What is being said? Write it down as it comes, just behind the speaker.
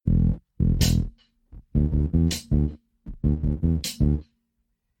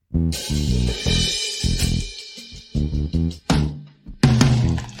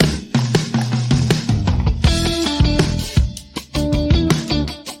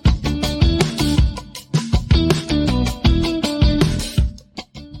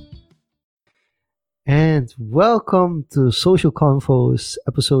And welcome to Social Confoes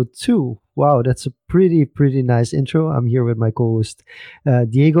episode 2. Wow, that's a pretty nice intro. I'm here with my co-host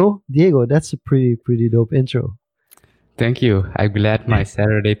Diego. Diego, that's a pretty dope intro. Thank you. I'm glad my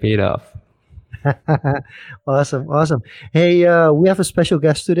Saturday paid off. Awesome. Hey, we have a special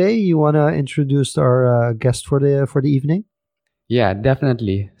guest today. You wanna introduce our guest for the evening? Yeah,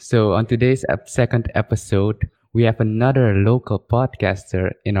 definitely. So, on today's second episode, we have another local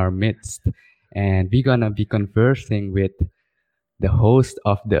podcaster in our midst, and we're gonna be conversing with the host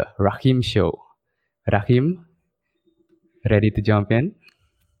of the Rachim show. Rachim, ready to jump in?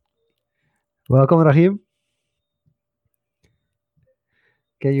 Welcome, Rachim.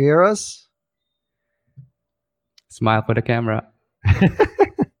 Can you hear us? Smile for the camera.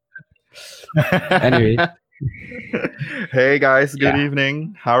 Anyway, Hey guys, good yeah,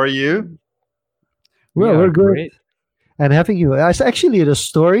 evening. How are you? we Well, are we're good. great. And having you, it's actually the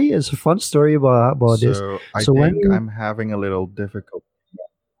story. It's a fun story about this. So I So when think we I'm having a little difficult.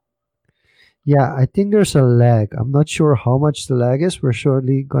 Yeah, I think there's a lag. I'm not sure how much the lag is. We're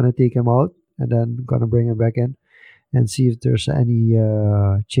shortly gonna take him out and then gonna bring him back in and see if there's any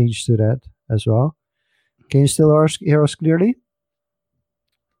change to that as well. Can you still hear us clearly?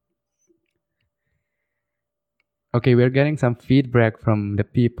 Okay, we're getting some feedback from the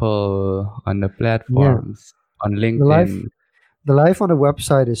people on the Yeah, platforms on the live LinkedIn. the live on the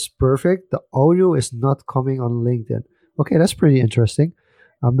website is perfect. The audio is not coming on LinkedIn. Okay, that's pretty interesting.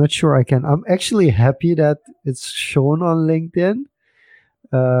 I'm not sure I can. I'm actually happy that it's shown on LinkedIn.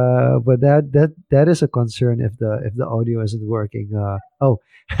 But that is a concern if the audio isn't working.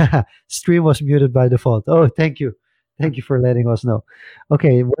 Stream was muted by default. Oh, thank you for letting us know.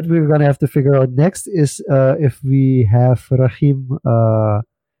 Okay, what we're gonna have to figure out next is if we have Rahim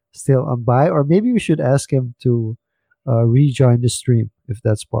still on by, or maybe we should ask him to rejoin the stream if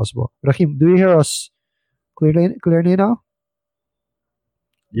that's possible. Rahim, do you hear us clearly now?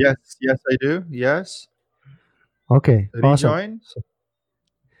 Yes, yes, I do. Yes. Okay, awesome. Rejoin? So,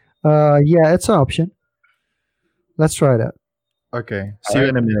 yeah, it's an option. Let's try that. Okay. All See you right.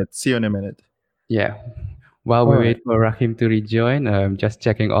 in a minute. See you in a minute. Yeah. While All we right. wait for Rahim to rejoin, just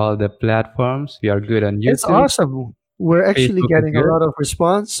checking all the platforms. We are good on It's YouTube. awesome. We're actually Facebook is getting a good. lot of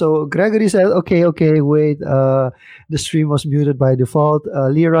response. So Gregory said, okay, wait, the stream was muted by default.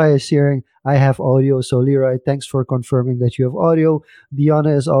 Leroy is hearing I have audio. So Leroy, thanks for confirming that you have audio.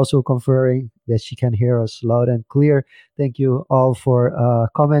 Diana is also confirming that she can hear us loud and clear. Thank you all for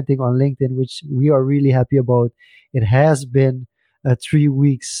commenting on LinkedIn, which we are really happy about. It has been 3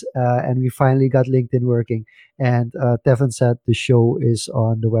 weeks and we finally got LinkedIn working. And Tevin said the show is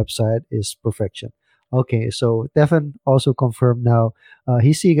on the website is perfection. Okay, so Stefan also confirmed now.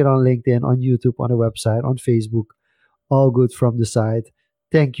 He's seeing it on LinkedIn, on YouTube, on the website, on Facebook. All good from the side.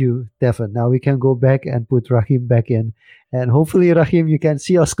 Thank you, Stefan. Now we can go back and put Rahim back in. And hopefully, Rahim, you can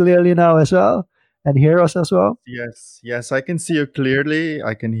see us clearly now as well and hear us as well. Yes, I can see you clearly.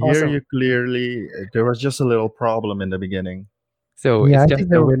 I can hear Awesome. you clearly. There was just a little problem in the beginning. So Yeah, it's I just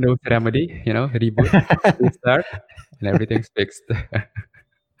think a there. Windows remedy, reboot, restart, and everything's fixed.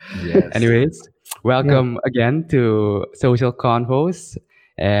 Yes. Anyways, Yeah. welcome again to Social Confoes.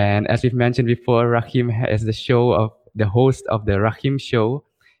 And as we've mentioned before, Rahim is the host of the Rahim Show,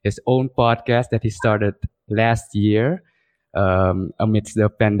 his own podcast that he started last year amidst the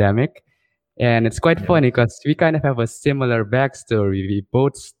pandemic. And it's quite Yeah. funny because we kind of have a similar backstory. We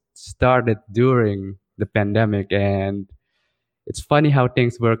both started during the pandemic, and it's funny how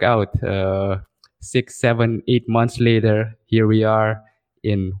things work out. 6, 7, 8 months later, here we are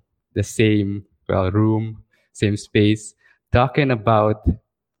in the same room, same space, talking about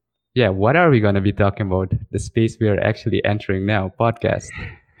what are we gonna be talking about? The space we are actually entering now, podcast.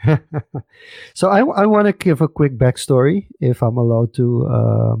 So I want to give a quick backstory if I'm allowed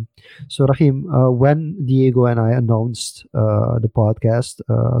to. So Rahim, when Diego and I announced the podcast,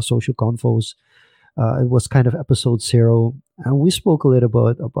 Social Confoes, it was kind of episode 0, and we spoke a little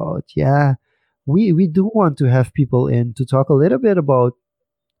bit about we do want to have people in to talk a little bit about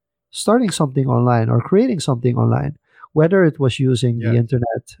starting something online or creating something online, whether it was using the Yeah.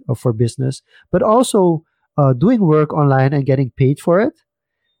 internet for business, but also doing work online and getting paid for it.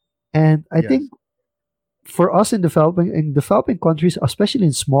 And I Yes. think for us in developing countries, especially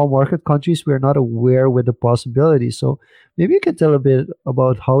in small market countries, we're not aware with the possibilities. So maybe you can tell a bit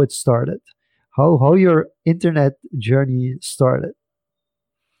about how it started, how your internet journey started.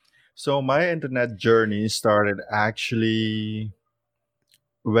 So my internet journey started actually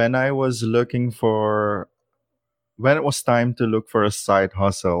when I was looking for when it was time to look for a side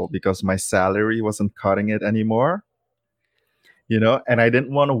hustle because my salary wasn't cutting it anymore, and I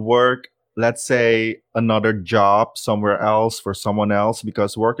didn't want to work, let's say, another job somewhere else for someone else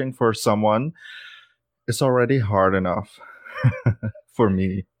because working for someone is already hard enough for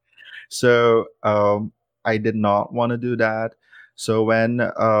me. So I did not want to do that. So when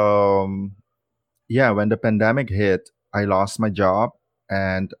the pandemic hit, I lost my job,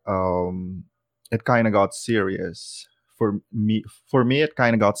 and it kind of got serious for me. For me, it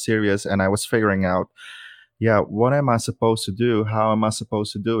kind of got serious, and I was figuring out, yeah, what am I supposed to do? How am I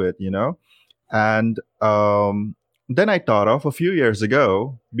supposed to do it? And then I thought of a few years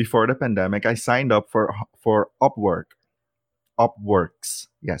ago, before the pandemic, I signed up for Upworks.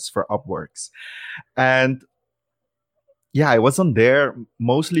 Yes, for Upworks. And yeah, I wasn't there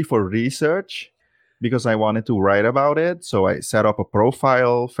mostly for research because I wanted to write about it. So I set up a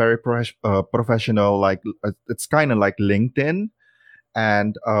profile, very professional, like it's kind of like LinkedIn,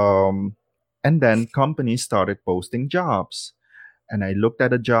 and then companies started posting jobs, and I looked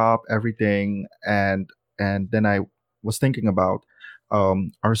at a job, everything, and then I was thinking about,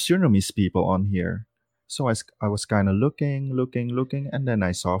 are Surinamese people on here? So I was kind of looking, and then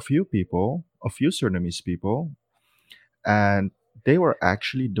I saw a few Surinamese people, and they were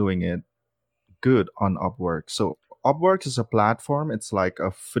actually doing it good on Upwork. So Upwork is a platform. It's like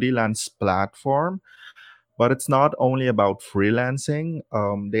a freelance platform, but it's not only about freelancing.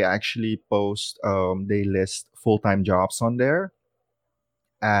 They actually they list full-time jobs on there,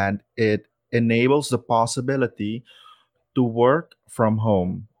 and it enables the possibility to work from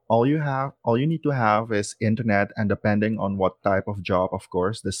home. All you need to have is internet, and depending on what type of job, of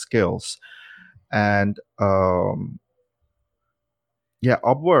course, the skills. And yeah,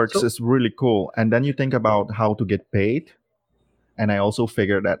 Upworks So is really cool. And then you think about how to get paid. And I also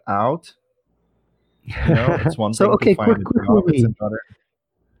figured that out. It's one so thing to okay, find a job, it's another.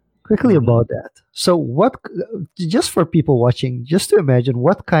 quickly Mhm. about that. So just for people watching, just to imagine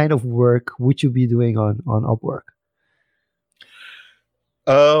what kind of work would you be doing on Upwork?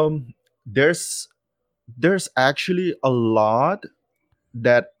 Um, there's there's actually a lot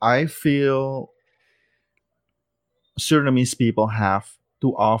that I feel Surinamese people have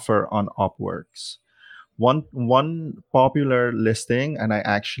to offer on Upworks. One popular listing, and I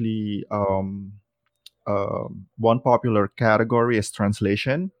actually one popular category is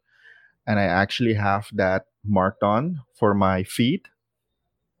translation, and I actually have that marked on for my feed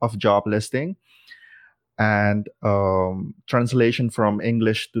of job listing, and translation from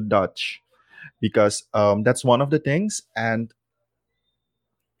English to Dutch, because that's one of the things. And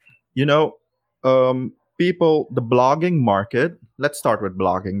you know, the blogging market. Let's start with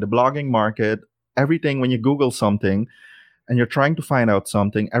blogging. The blogging market. Everything when you Google something and you're trying to find out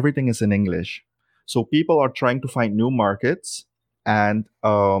something, everything is in English. So people are trying to find new markets, and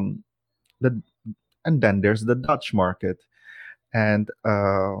the and then there's the Dutch market, and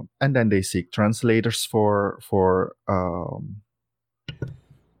then they seek translators for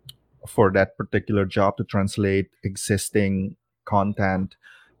that particular job to translate existing content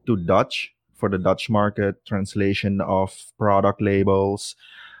to Dutch for the Dutch market, translation of product labels.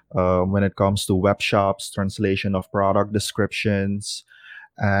 When it comes to web shops, translation of product descriptions,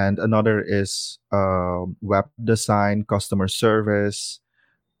 and another is web design, customer service,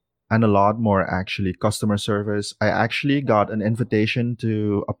 and a lot more actually. Customer service. I actually got an invitation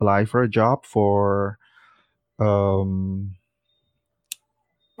to apply for a job for um,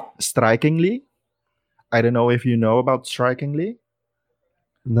 Strikingly. I don't know if you know about Strikingly.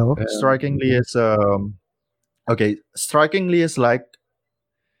 No. Strikingly is okay. Strikingly is like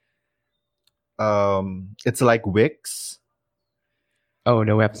it's like Wix. Oh,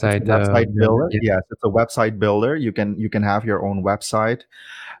 the It's a website website builder. builder. Yeah. Yes, it's a website builder. You can have your own website,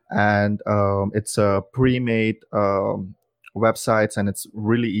 and it's a pre-made websites, and it's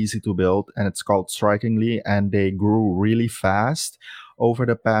really easy to build, and it's called Strikingly, and they grew really fast over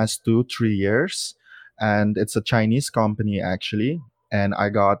the past 2-3 years, and it's a Chinese company actually, and I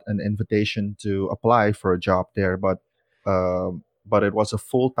got an invitation to apply for a job there, but it was a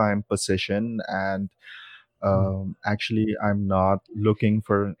full-time position, and actually, I'm not looking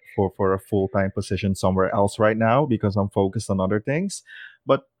for a full time position somewhere else right now because I'm focused on other things.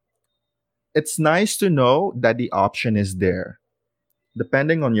 But it's nice to know that the option is there.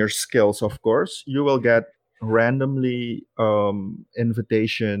 Depending on your skills, of course, you will get randomly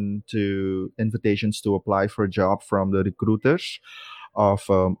invitations to apply for a job from the recruiters of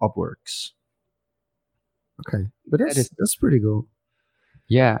Upworks. Okay, but That is that's pretty cool.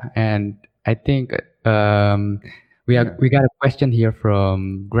 Yeah, and I think um, we got a question here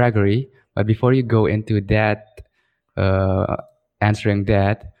from Gregory. But before you go into that, uh, answering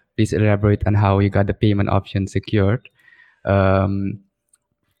that, please elaborate on how you got the payment option secured. Um,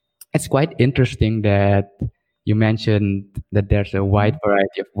 it's quite interesting that you mentioned that there's a wide Mhm.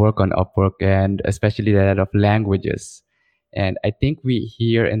 variety of work on Upwork, and especially that of languages. And I think we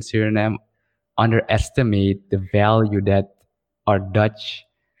here in Suriname underestimate the value that our Dutch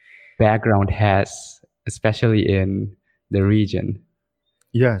background has, especially in the region.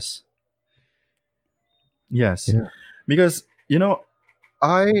 Yes, yes, Yeah. because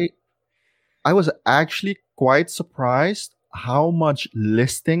I I was actually quite surprised how much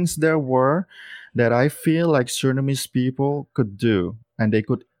listings there were that I feel like Surinamese people could do, and they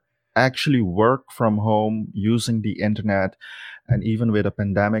could actually work from home using the internet. And even with a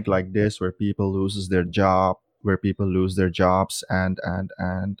pandemic like this, where people loses their job, where people lose their jobs and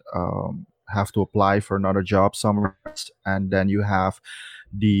have to apply for another job somewhere else, and then you have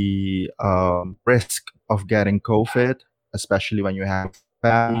the risk of getting COVID, especially when you have a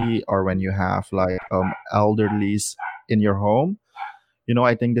family or when you have like elderlies in your home.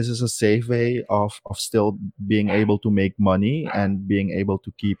 I think this is a safe way of still being able to make money and being able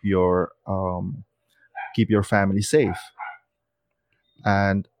to keep your family safe.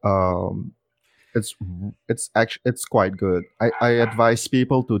 And it's quite good. I advise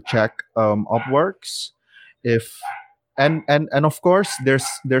people to check Upworks if and of course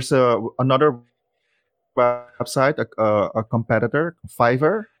there's another website, a competitor,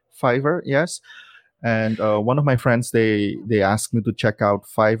 Fiverr, yes. And one of my friends, they asked me to check out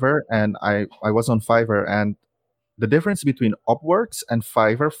Fiverr, and I was on Fiverr, and the difference between Upworks and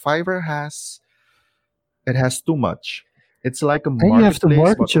Fiverr has too much. It's like a And you have to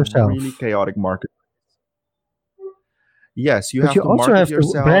marketplace, but market a really yourself, chaotic market. Yes, you but have you to also market have to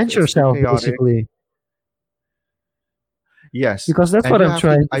yourself. brand It's too yourself chaotic. basically, Yes, because that's and what you I'm have to.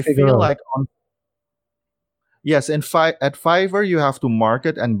 trying to I figure feel out. like on yes, at Fiverr you have to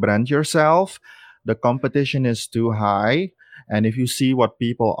market and brand yourself. The competition is too high, and if you see what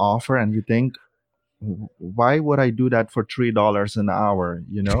people offer and you think, Why would I do that for $3 an hour?"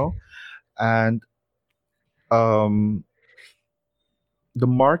 And um, the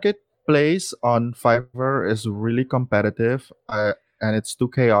marketplace on Fiverr is really competitive, and it's too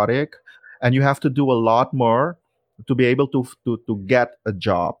chaotic, and you have to do a lot more to be able to get a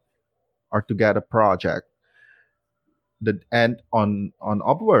job or to get a project. And on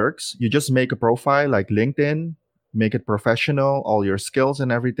Upworks, you just make a profile like LinkedIn, make it professional, all your skills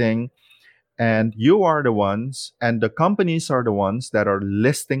and everything, and you are the ones, and the companies are the ones that are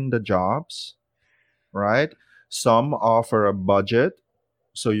listing the jobs, right? Some offer a budget,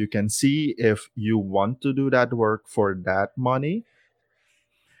 so you can see if you want to do that work for that money.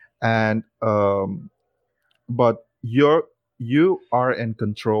 And but you are in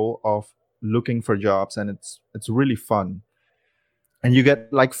control of looking for jobs, and it's really fun. And you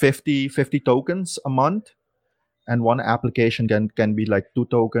get like 50 tokens a month, and one application can be like 2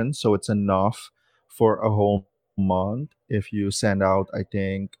 tokens, so it's enough for a whole month if you send out, I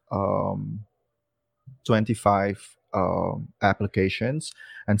think, 25 applications,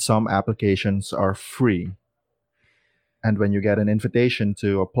 and some applications are free. And when you get an invitation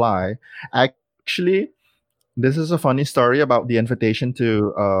to apply, actually, this is a funny story about the invitation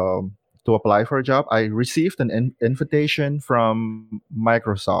to apply for a job. I received an invitation from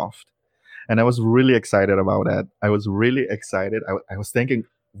Microsoft, and I was really excited about that. I was really excited. I was thinking,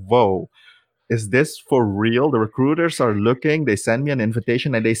 whoa, is this for real? The recruiters are looking, they send me an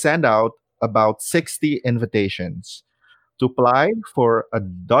invitation, and they send out about 60 invitations to apply for a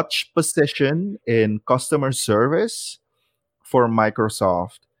Dutch position in customer service for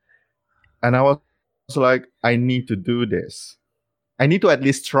Microsoft. And I was like, I need to do this. I need to at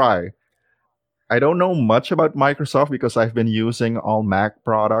least try. I don't know much about Microsoft because I've been using all Mac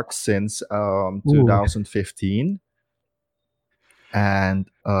products since Ooh, 2015. And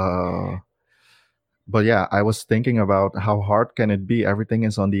but yeah, I was thinking about how hard can it be? Everything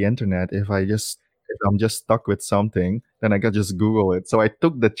is on the internet. If I'm just stuck with something, then I can just Google it. So I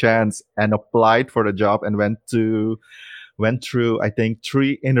took the chance and applied for the job and went through, I think,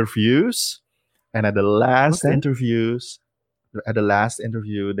 3 interviews. And okay. at the last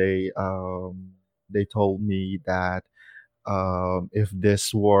interview, they told me that if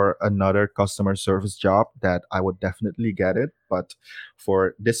this were another customer service job, that I would definitely get it. But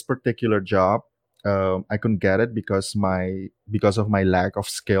for this particular job, I couldn't get it because of my lack of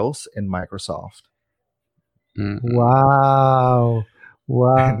skills in Microsoft. Mm-mm. Wow.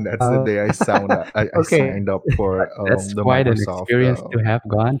 Wow. And that's the day Okay. I signed up for That's the quite an Microsoft. experience to have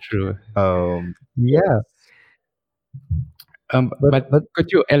gone through. Yeah. Yes. But But could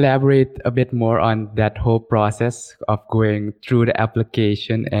you elaborate a bit more on that whole process of going through the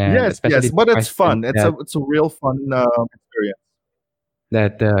application and Yes, especially yes, the but it's questions fun. that It's a real fun experience.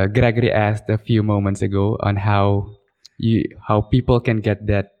 Gregory asked a few moments ago on how people can get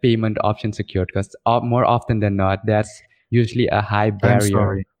that payment option secured? Because more often than not, that's usually a high I'm barrier.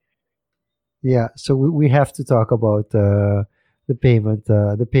 sorry. yeah, so we have to talk about the payment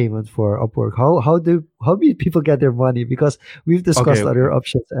for Upwork. How do people get their money? Because we've Okay, discussed other okay,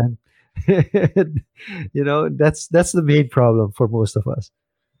 options, and that's the main problem for most of us.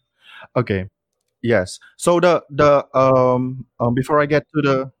 okay. Yes. So the before I get to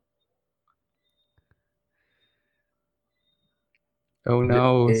the Oh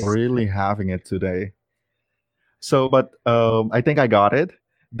no. is really having it today. So, but I think I got it.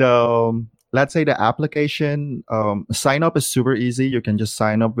 The let's say the application sign up is super easy. You can just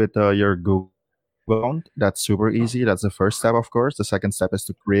sign up with your Google account. That's super easy. That's the first step, of course. The second step is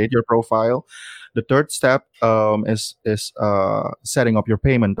to create your profile. The third step is setting up your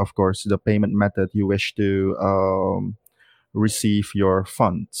payment. Of course, the payment method you wish to receive your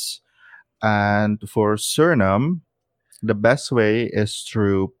funds. And for Suriname, the best way is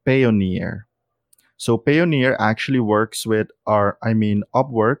through Payoneer. So Payoneer actually works with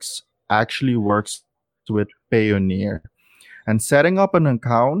Upworks actually works with Payoneer. And setting up an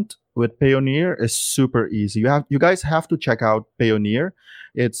account with Payoneer is super easy. You guys have to check out Payoneer.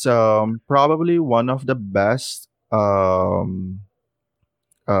 It's probably one of the best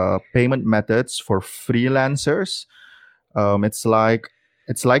payment methods for freelancers.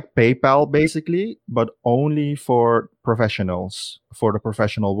 It's like PayPal basically, but only for professionals, for the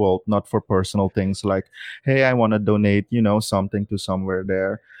professional world, not for personal things like, hey, I want to donate, something to somewhere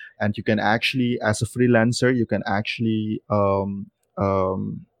there. And you can actually, as a freelancer, you can actually um,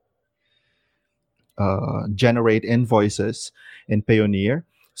 generate invoices in Payoneer.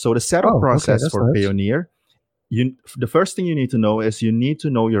 So the setup Oh, okay, process that's for nice. Payoneer, the first thing you need to know is you need to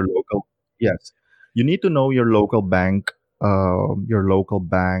know your local yes you need to know your local bank uh,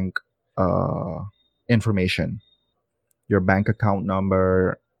 information, your bank account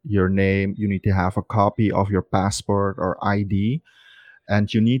number, your name. You need to have a copy of your passport or ID,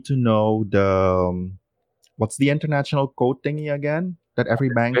 and you need to know the what's the international code thingy again that every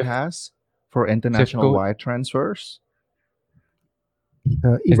The bank Swift has for Swift international code. wire transfers. Is it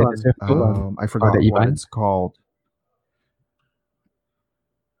the Ivan, Swift code Ivan, I or the forgot what IBAN? it's called,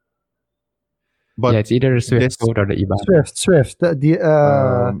 Yeah, but it's either the Swift this code or the IBAN. Swift. I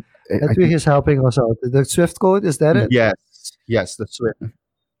Edwig think is helping us out. The Swift code, is that it? yes, yes, the Swift.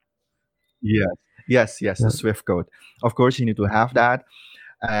 Yes, yes, yes, the Yeah. Swift code. Of course, you need to have that,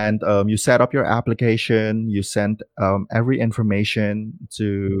 and you set up your application. You send every information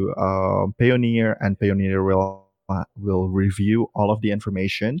to Payoneer, and Payoneer will review all of the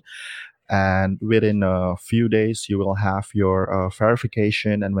information. And within a few days, you will have your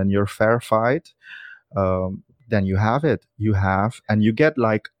verification. And when you're verified, then you have it. You have, and you get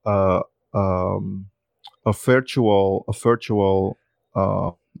like um, a virtual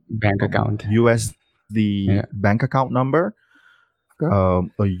Bank account. USD bank Yeah. account number, Okay.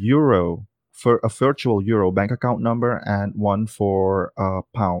 for a virtual euro bank account number, and one for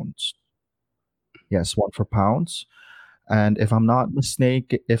pounds. Yes, one for pounds. And if I'm not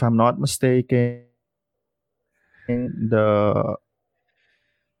mistaken,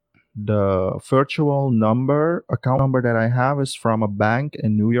 the virtual account number that I have is from a bank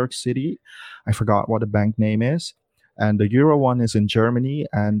in New York City. I forgot what the bank name is. And the euro one is in Germany.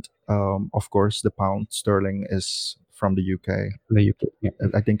 And of course, the pound sterling is from the UK. The UK. Yeah.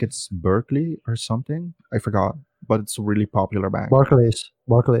 I think it's Berkeley or something. I forgot, but it's a really popular bank. Barclays.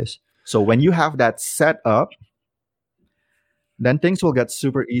 So when you have that set up, then things will get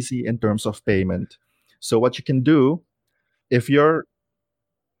super easy in terms of payment. So what you can do, if you're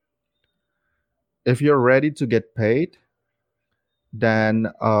ready to get paid, then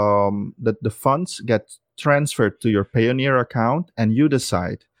the funds get transferred to your Payoneer account, and you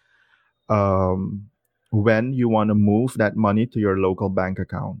decide um, when you want to move that money to your local bank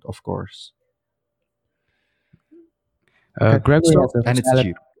account, of course. Okay. Gregory has So a And it's valid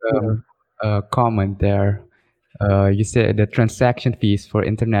cheap. yeah. comment there. You said the transaction fees for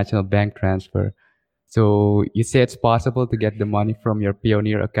international bank transfer. So you say it's possible to get the money from your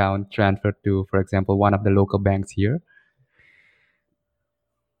Pioneer account transferred to, for example, one of the local banks here.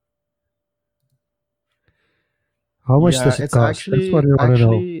 How much Yeah, does it it's cost? That's what actually we want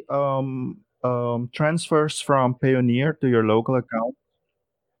to know. actually transfers from Payoneer to your local account.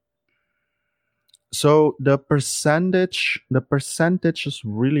 So the percentage is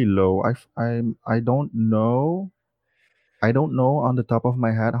really low. I don't know on the top of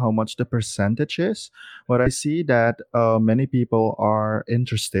my head how much the percentage is, but I see that many people are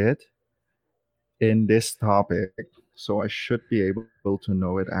interested in this topic. So I should be able to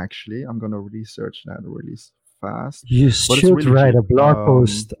know it actually. I'm gonna research that really fast, You but it's really should cheap. write a blog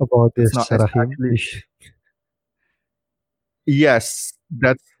post about It's this, not. It's Rahim. actually yes.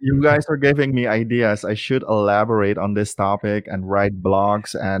 That's you guys are giving me ideas. I should elaborate on this topic and write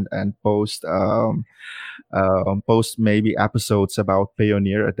blogs and post maybe episodes about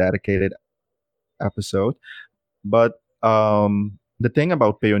Payoneer, a dedicated episode. But the thing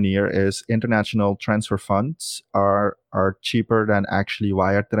about Payoneer is international transfer funds are cheaper than actually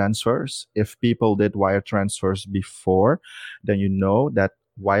wire transfers. If people did wire transfers before, then you know that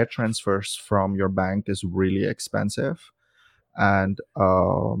wire transfers from your bank is really expensive. And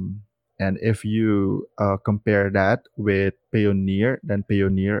if you compare that with Payoneer, then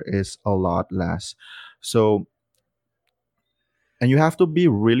Payoneer is a lot less. So and you have to be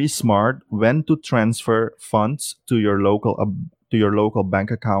really smart when to transfer funds to your local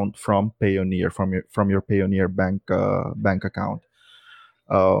bank account from Payoneer from your Payoneer bank account.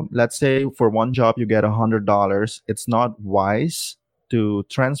 Let's say for one job you get $100. It's not wise to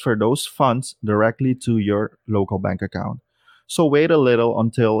transfer those funds directly to your local bank account. So wait a little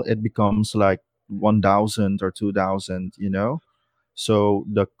until it becomes like 1,000 or 2,000. So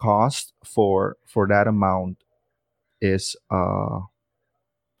the cost for that amount is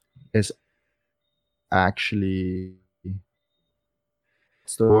actually,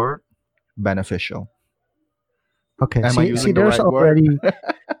 what's the word? Beneficial. Okay, Am I see, using the there's right word? already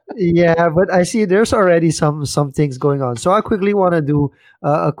yeah, but I see there's already some things going on. So I quickly want to do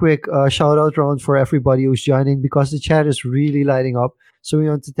a quick shout out round for everybody who's joining because the chat is really lighting up. So we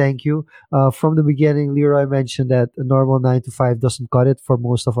want to thank you. From the beginning, Leroy mentioned that a normal 9 to 5 doesn't cut it for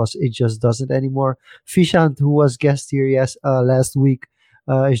most of us. It just doesn't anymore. Fishant, who was guest here last week,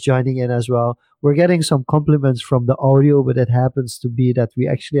 is joining in as well. We're getting some compliments from the audio, but it happens to be that we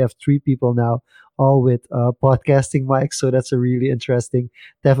actually have 3 people now, all with podcasting mics. So that's a really interesting.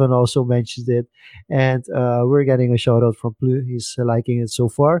 Devon also mentioned it, and we're getting a shout out from Blue. He's liking it so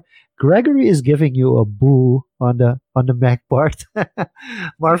far. Gregory is giving you a boo on the Mac part.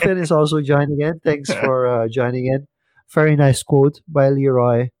 Marvin is also joining in. Thanks for joining in. Very nice quote by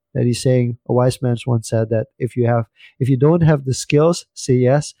Leroy that he's saying a wise man once said that if you don't have the skills, say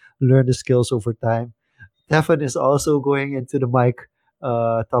yes, learn the skills over time. Stefan is also going into the mic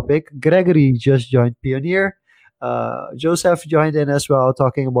topic. Gregory just joined Pioneer. Joseph joined in as well,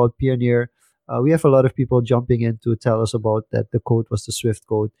 talking about Pioneer. We have a lot of people jumping in to tell us about that the code was the Swift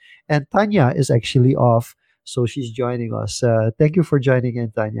code. And Tanya is actually off, so she's joining us. Thank you for joining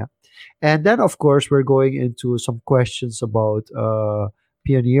in, Tanya. And then, of course, we're going into some questions about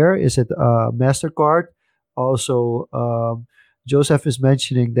Pioneer. Is it MasterCard? Also, Joseph is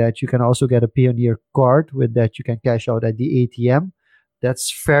mentioning that you can also get a Pioneer card with that you can cash out at the ATM.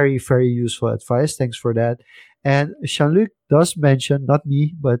 That's very, very useful advice. Thanks for that. And Jean-Luc does mention, not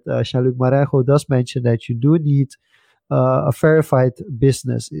me, but Jean-Luc Marejo does mention that you do need a verified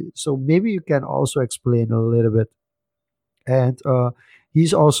business. So maybe you can also explain a little bit. And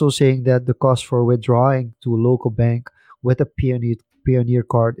he's also saying that the cost for withdrawing to a local bank with a Pioneer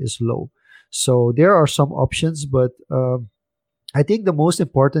card is low. So there are some options, but I think the most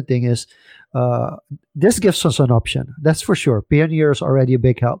important thing is uh, this gives us an option. That's for sure. Pioneer is already a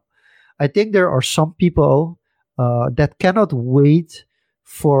big help. I think there are some people that cannot wait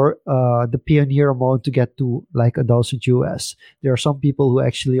for the Pioneer amount to get to like $1,000 US. There are some people who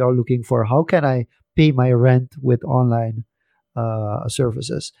actually are looking for how can I pay my rent with online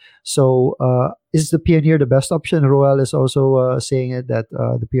services. So is the Pioneer the best option? Roel is also saying it that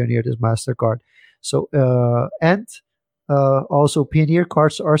the Pioneer is Mastercard. So and also, Pioneer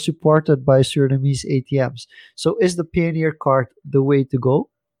cards are supported by Surinamese ATMs. So, is the Pioneer card the way to go?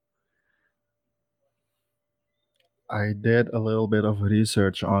 I did a little bit of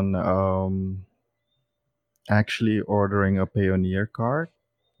research on actually ordering a Payoneer card.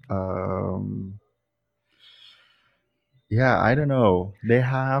 Um, yeah, I don't know. They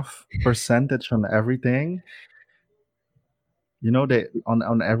have percentage on everything. They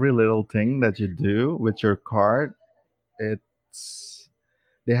on every little thing that you do with your card. It's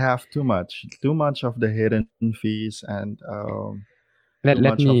they have too much of the hidden fees and too Let much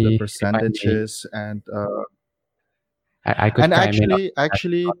let of the me, if I may, percentages I could and chime in on that.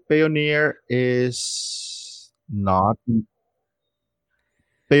 actually Payoneer is not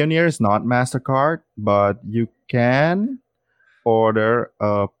Mastercard, but you can order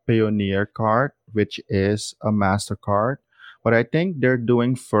a Pioneer card, which is a MasterCard, but I think they're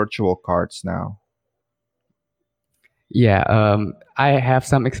doing virtual cards now. Yeah, I have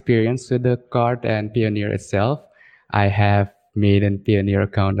some experience with the card and Pioneer itself. I have made a Pioneer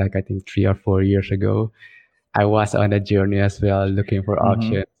account like I think 3 or 4 years ago. I was on a journey as well, looking for Mm-hmm.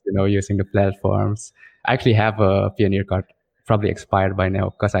 options, using the platforms. I actually have a Pioneer card, probably expired by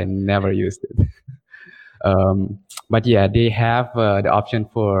now because I never used it. Um, but yeah, they have the option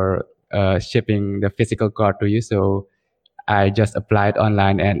for shipping the physical card to you. So I just applied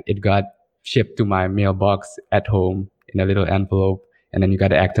online and it got shipped to my mailbox at home in a little envelope. And then you got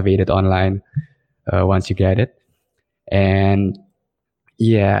to activate it online once you get it. And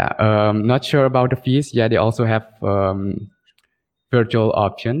yeah, not sure about the fees. Yeah, they also have virtual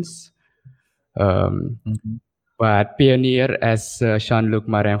options. Um, Mm-hmm. but Pioneer, as Jean-Luc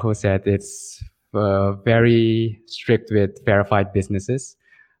Marengo said, it's very strict with verified businesses.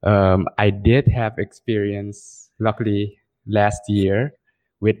 I did have experience, luckily, last year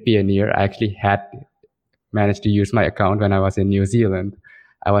with Pioneer. I actually had managed to use my account when I was in New Zealand.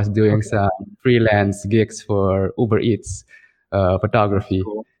 I was doing Okay. some freelance gigs for Uber Eats, That's photography.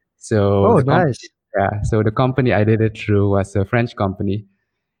 cool. So Oh, the company, nice. yeah, so the company I did it through was a French company,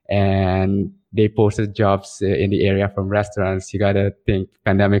 and they posted jobs in the area from restaurants. You gotta think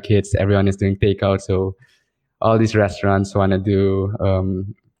pandemic hits, everyone is doing takeout, so all these restaurants want to do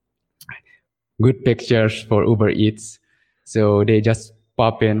good pictures for Uber Eats. So they just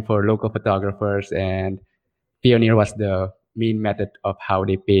pop in for local photographers, and Pioneer was the main method of how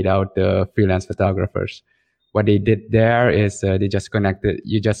they paid out the freelance photographers. What they did there is you just connect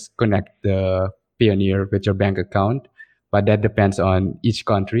the Pioneer with your bank account, but that depends on each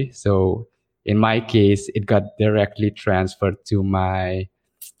country. So in my case, it got directly transferred to my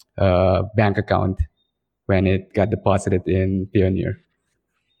bank account when it got deposited in Pioneer.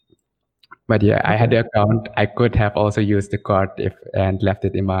 But yeah, I had Okay. the account. I could have also used the card if and left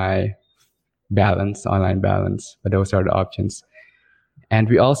it in my balance, online balance. But those are the options. And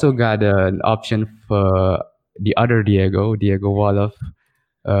we also got an option for the other Diego Wolof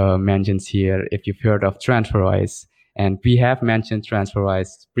mentions here, if you've heard of TransferWise. And we have mentioned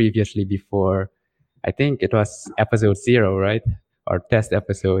TransferWise previously before. I think it was episode 0, right? Or test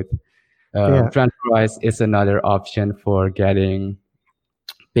episode. Yeah. TransferWise is another option for getting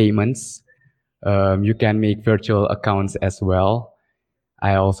payments. You can make virtual accounts as well.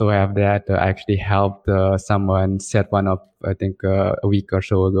 I also have that. I actually helped someone set one up, I think, a week or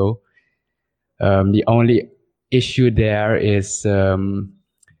so ago. The only issue there is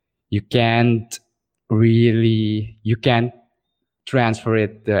you can't you can't transfer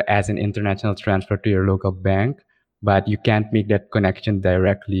it as an international transfer to your local bank, but you can't make that connection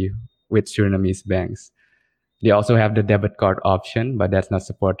directly with Surinamese banks. They also have the debit card option, but that's not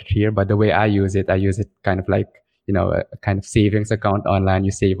supported here. But the way I use it kind of like, a kind of savings account online.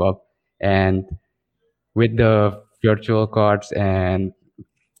 You save up, and with the virtual cards and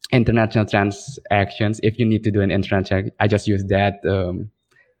international transactions, if you need to do an international, I just use that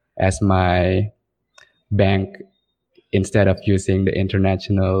as my bank instead of doing an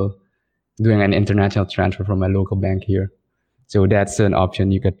international transfer from my local bank here. So that's an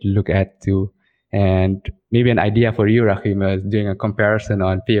option you could look at too. And maybe an idea for you, Rachim, doing a comparison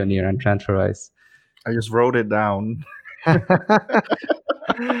on Payoneer and TransferWise. I just wrote it down. There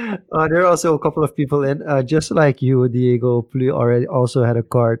are also a couple of people in, just like you, Diego. Plu already also had a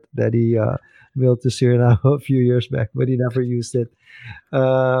card that he mailed to Suriname a few years back, but he never used it.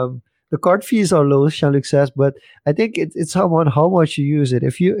 The card fees are low, Jean-Luc says, but I think it's on how much you use it.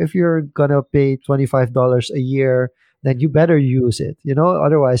 If you're gonna pay $25 a year, then you better use it.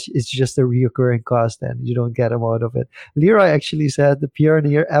 Otherwise it's just a reoccurring cost and you don't get them out of it. Leroy actually said the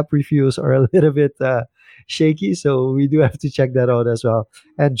Pioneer app reviews are a little bit shaky, so we do have to check that out as well.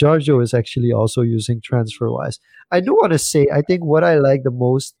 And Giorgio is actually also using TransferWise. I do want to say, I think what I like the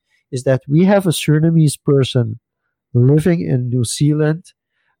most is that we have a Surinamese person living in New Zealand,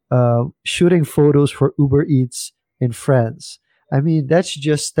 shooting photos for Uber Eats in France. I mean, that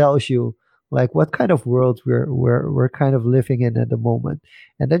just tells you like what kind of world we're kind of living in at the moment,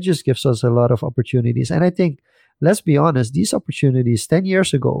 and that just gives us a lot of opportunities. And I think, let's be honest, these opportunities 10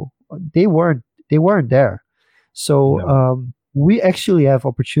 years ago they weren't there. So No. we actually have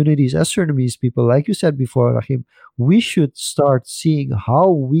opportunities as Surinamese people, like you said before, Rahim. We should start seeing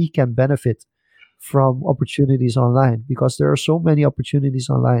how we can benefit from opportunities online because there are so many opportunities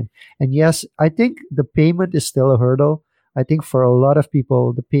online. And yes, I think the payment is still a hurdle. I think for a lot of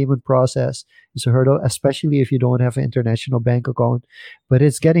people, the payment process is a hurdle, especially if you don't have an international bank account. But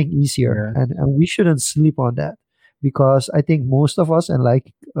it's getting easier, Yeah. and we shouldn't sleep on that because I think most of us, and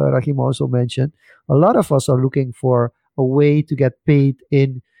like Rahim also mentioned, a lot of us are looking for a way to get paid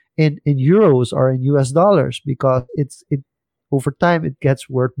in euros or in US dollars, because it over time it gets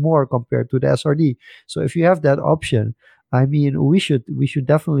worth more compared to the SRD. So if you have that option, I mean, we should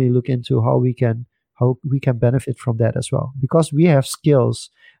definitely look into how we can benefit from that as well, because we have skills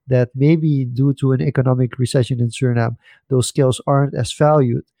that maybe due to an economic recession in Suriname, those skills aren't as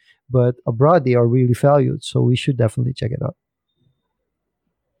valued, but abroad they are really valued. So we should definitely check it out.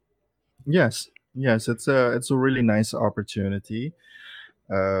 Yes, yes, it's a really nice opportunity.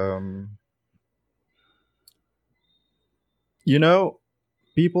 Um, you know,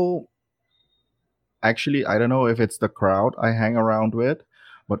 people actually, I don't know if it's the crowd I hang around with,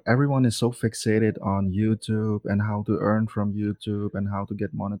 but everyone is so fixated on YouTube and how to earn from YouTube and how to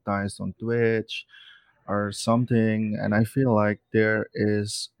get monetized on Twitch or something. And I feel like there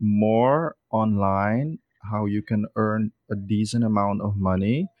is more online how you can earn a decent amount of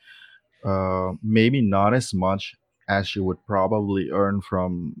money. Maybe not as much as you would probably earn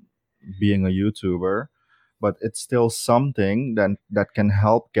from being a YouTuber, but it's still something that can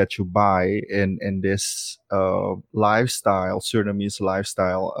help get you by in this lifestyle, Surinamese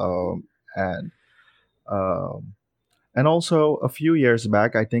lifestyle, and um, and also a few years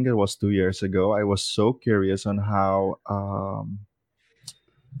back, I think it was 2 years ago, I was so curious on how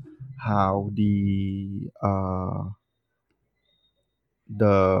the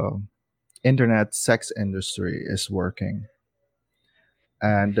internet sex industry is working.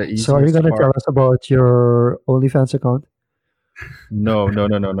 And the So are you easiest gonna part, tell us about your OnlyFans account? no, no,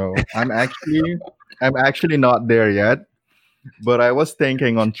 no, no, no. I'm actually not there yet, but I was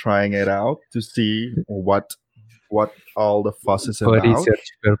thinking on trying it out to see what all the fuss is For about.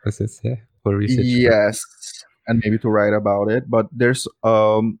 research purposes, yeah. For research purposes. Yes, and maybe to write about it. But there's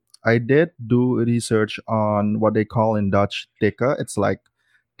I did do research on what they call in Dutch tikken. It's like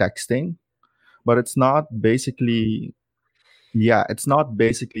texting, but it's not basically, yeah, it's not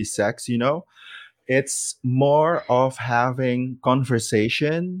basically sex, It's more of having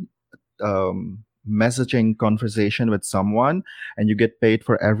conversation, messaging conversation with someone, and you get paid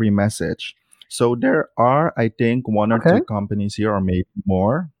for every message. So there are, I think, one or Okay. two companies here, or maybe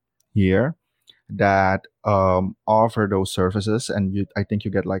more here, that offer those services, and I think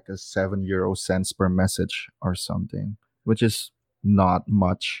you get like a 7 euro cents per message or something, which is not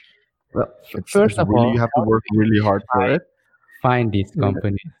much. Well, It's first of really, all, you have to how work did you really hard for find it. find these Yeah.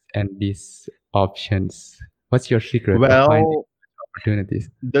 companies and these options? What's your secret of finding Well, opportunities?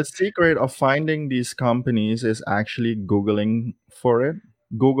 the secret of finding these companies is actually Googling for it.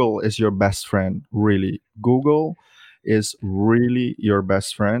 Google is your best friend, really. Google is really your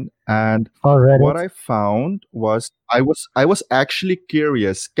best friend. And Oh, what Reddit. I found was I was actually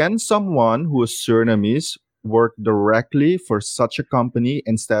curious, can someone who is Surinamese work directly for such a company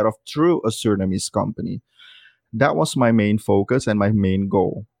instead of through a Surinamese company? That was my main focus and my main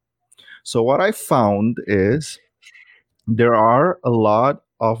goal. So what I found is there are a lot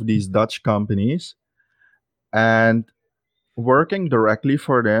of these Dutch companies, and working directly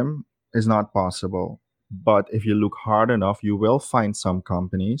for them is not possible. But if you look hard enough, you will find some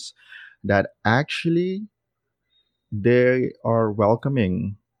companies that actually they are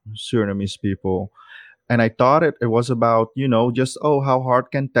welcoming Surinamese people. And I thought it was about, just, oh, how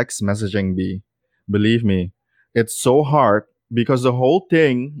hard can text messaging be? Believe me, it's so hard because the whole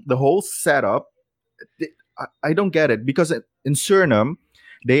thing, the whole setup, I don't get it because in Suriname,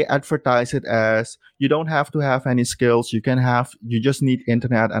 they advertise it as you don't have to have any skills. You just need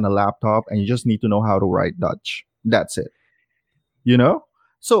internet and a laptop, and you just need to know how to write Dutch. That's it. You know?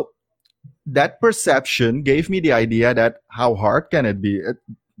 So that perception gave me the idea that how hard can it be?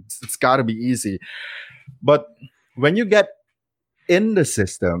 It's got to be easy. But when you get in the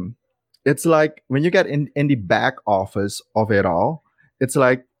system, it's like when you get in the back office of it all, it's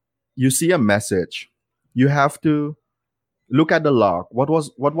like you see a message. You have to look at the log. What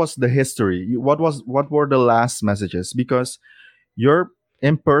was the history? What were the last messages? Because you're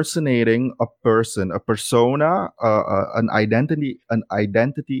impersonating a person, a persona, an identity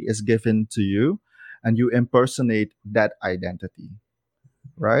is given to you, and you impersonate that identity,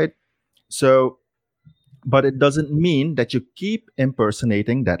 right? So, but it doesn't mean that you keep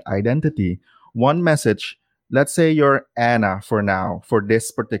impersonating that identity. One message, let's say you're Anna for now, for this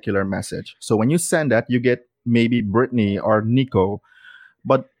particular message. So when you send that, you get maybe Brittany or Nico,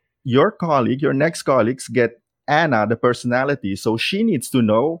 but your next colleagues get Anna, the personality. So she needs to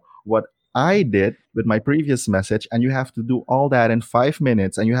know what I did with my previous message, and you have to do all that in 5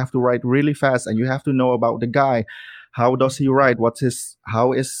 minutes, and you have to write really fast, and you have to know about the guy. How does he write?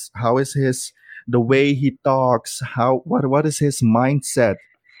 How is his the way he talks, how what is his mindset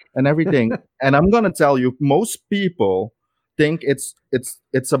and everything. And I'm gonna tell you, most people think it's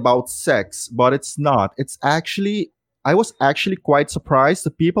about sex, but it's not. It's actually, I was actually quite surprised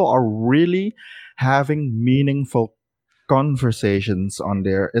that people are really having meaningful conversations on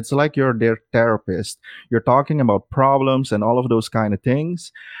there. It's like you're their therapist. You're talking about problems and all of those kind of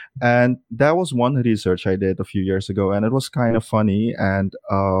things. And that was one research I did a few years ago, and it was kind of funny. And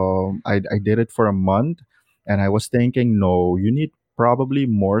I did it for a month, and I was thinking, no, you need probably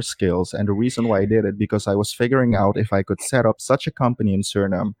more skills. And the reason why I did it, because I was figuring out if I could set up such a company in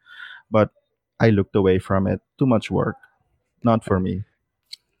Suriname, but I looked away from it. Too much work, not for me.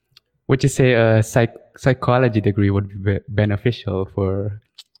 Would you say a psychology degree would be beneficial for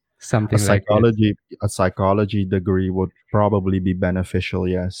A something like this? psychology a psychology degree would probably be beneficial.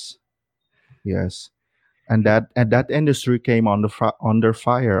 Yes, yes. And that industry came under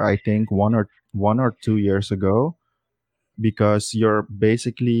fire, I think, 1 or 2 years ago, because you're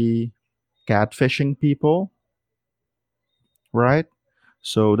basically catfishing people, right?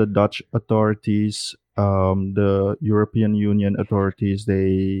 So the Dutch authorities, the European Union authorities,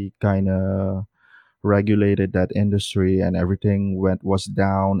 they kind of regulated that industry, and everything was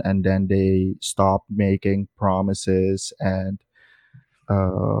down. And then they stopped making promises, and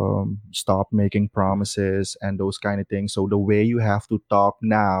those kind of things. So the way you have to talk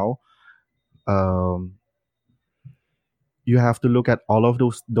now, um, you have to look at all of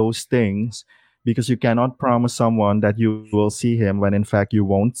those things, because you cannot promise someone that you will see him when in fact you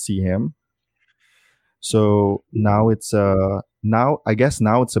won't see him. So now I guess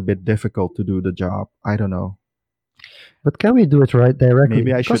now it's a bit difficult to do the job. I don't know. But can we do it right directly?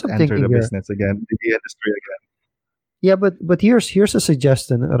 Maybe I Because should I'm enter thinking the here. business again, the industry again. Yeah, but here's a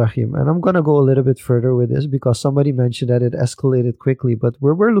suggestion, Rahim, and I'm gonna go a little bit further with this because somebody mentioned that it escalated quickly. But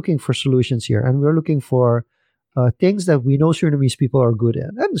we're looking for solutions here, and we're looking for things that we know Surinamese people are good at,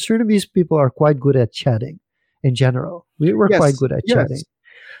 and Surinamese people are quite good at chatting in general. We're quite Yes, good at chatting. yes,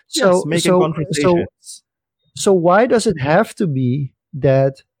 yes. So Making so so conversations. so why does it have to be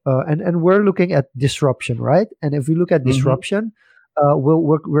that? And we're looking at disruption, right? And if we look at Hmm. disruption,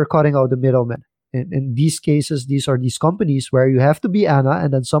 we're cutting out the middleman. In these cases, these are these companies where you have to be Anna,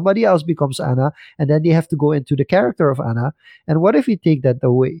 and then somebody else becomes Anna, and then they have to go into the character of Anna. And what if you take that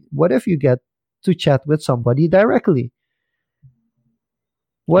away? What if you get to chat with somebody directly?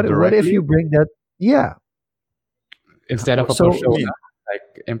 What if you Directly. bring that? Yeah. Instead of a What do So you persona, mean?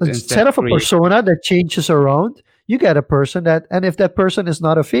 like instead instead of of a creating. persona that changes around, you get a person that, and if that person is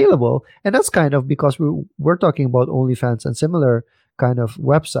not available, and that's kind of because we're talking about OnlyFans and similar kind of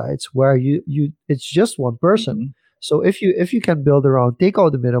websites where you it's just one person. Hmm. So if you can build around, take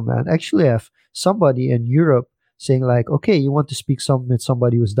out the middleman, actually have somebody in Europe saying like, okay, you want to speak with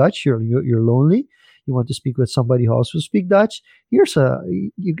somebody who's Dutch, you're lonely. You want to speak with somebody who also speak Dutch. Here's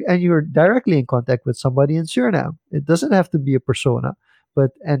and you're directly in contact with somebody in Suriname. It doesn't have to be a persona, but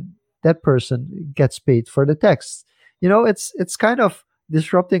and that person gets paid for the text. It's kind of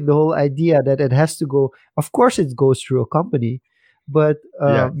disrupting the whole idea that it has to go. Of course, it goes through a company, but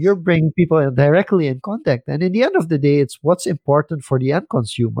you're Yes. bringing people directly in contact. And in the end of the day, it's what's important for the end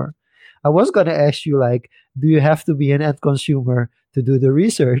consumer. I was gonna ask you like, do you have to be an end consumer to do the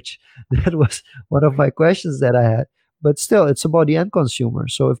research? That was one of my questions that I had. But still, it's about the end consumer.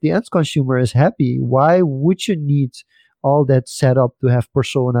 So if the end consumer is happy, why would you need all that setup to have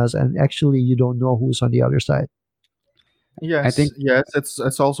personas and actually you don't know who's on the other side? I Yes, think yes,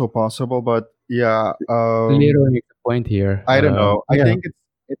 it's also possible, but yeah, Leroy makes a point here. I don't know. I Yeah. think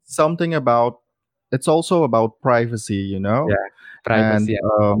it's something about, it's also about privacy, Yeah, and privacy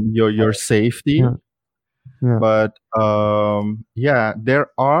and your safety. Yeah. Yeah. But yeah, there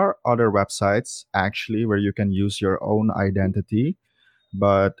are other websites actually where you can use your own identity,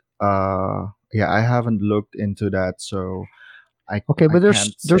 but yeah, I haven't looked into that, so I Okay, I but can't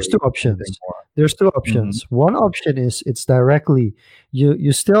there's two say anything options. more. There's two Hmm. options. One option is it's directly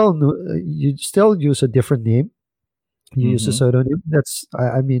you still use a different name. You use a Hmm. pseudonym.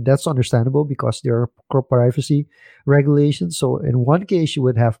 I mean that's understandable because there are privacy regulations. So in one case you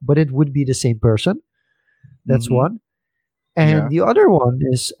would have, but it would be the same person. That's Hmm. one. And Yeah. the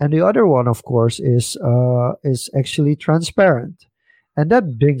other one, of course, is actually transparent. And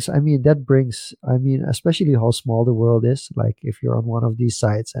that brings, especially how small the world is. Like if you're on one of these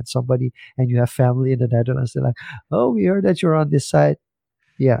sites and you have family in the Netherlands, they're like, "Oh, we heard that you're on this site."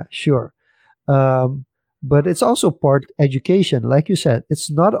 Yeah, sure. Um, but it's also part education, like you said. It's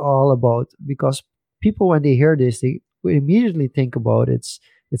not all about because people when they hear this, they immediately think about it's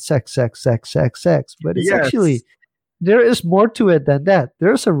sex, sex, sex, sex, sex. But it's Yes. actually there is more to it than that.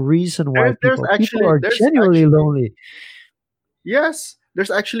 There's a reason why people are there's genuinely actually lonely. yes,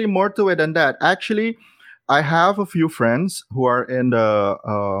 there's actually more to it than that. Actually, I have a few friends who are in the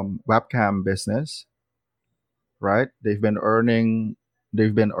webcam business, right? They've been earning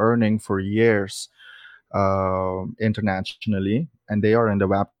for years internationally, and they are in the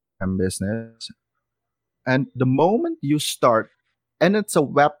webcam business. And the moment you start, and it's a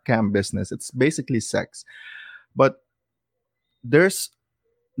webcam business, it's basically sex, but there's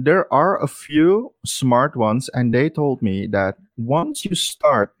there are a few smart ones, and they told me that once you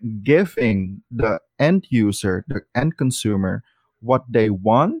start giving the end user, the end consumer, what they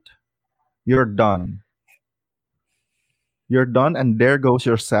want, you're done. You're done, and there goes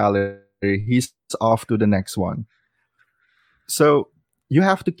your salary. He's off to the next one. So you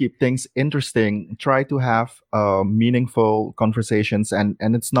have to keep things interesting. Try to have meaningful conversations, and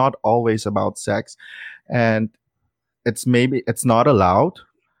it's not always about sex, and it's not allowed,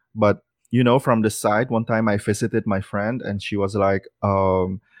 but from the side, one time I visited my friend, and she was like,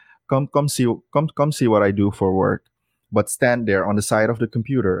 come see what I do for work, but stand there on the side of the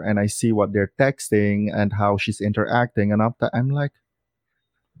computer, and I see what they're texting and how she's interacting, and I'm like,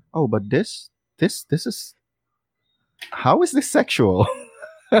 oh, but this is, how is this sexual?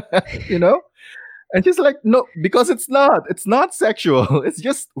 you know and she's like, no, because it's not sexual. It's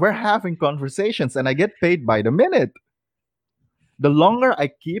just we're having conversations, and I get paid by the minute. The longer I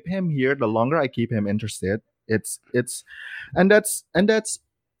keep him here, the longer I keep him interested. It's and that's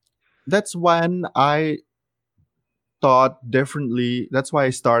when I thought differently. That's why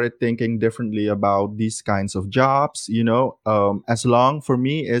I started thinking differently about these kinds of jobs. As long for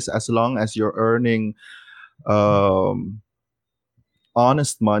me is as long as you're earning um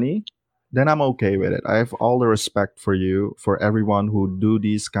honest money, then I'm okay with it. I have all the respect for you, for everyone who do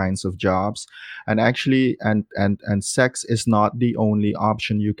these kinds of jobs. And actually, and sex is not the only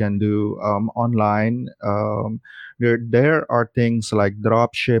option you can do online. There are things like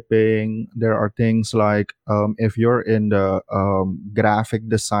drop shipping. There are things like, if you're in the graphic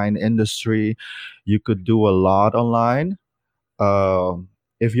design industry, you could do a lot online.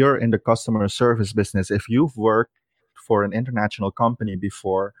 If you're in the customer service business, if you've worked for an international company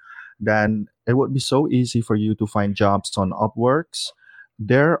before, then it would be so easy for you to find jobs on Upworks.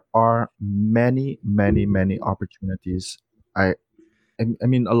 There are many, many, many opportunities. I, I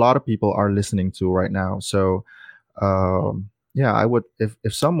mean, a lot of people are listening to right now. So, yeah, I would, if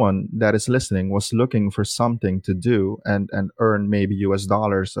someone that is listening was looking for something to do and earn maybe US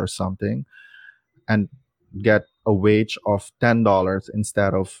dollars or something, and get a wage of $10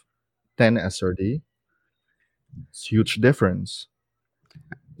 instead of 10 SRD, it's huge difference.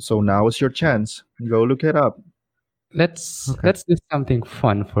 So now is your chance. Go look it up. let's Okay. let's do something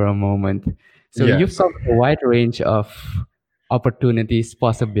fun for a moment. So you've Yes. covered a wide range of opportunities,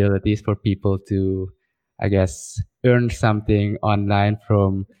 possibilities for people to, I guess, earn something online,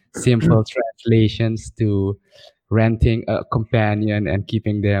 from simple translations to renting a companion and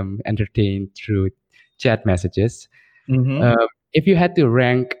keeping them entertained through chat messages. Mm-hmm. Uh, if you had to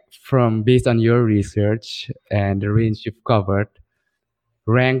rank from based on your research and the range you've covered,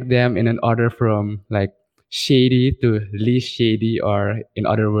 rank them in an order from like shady to least shady, or in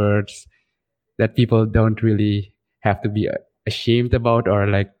other words, that people don't really have to be ashamed about, or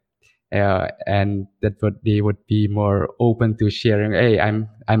like, and that what they would be more open to sharing. Hey, I'm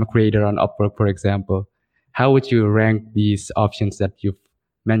a creator on Upwork, for example. How would you rank these options that you've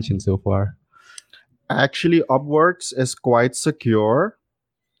mentioned so far? Actually, Upworks is quite secure.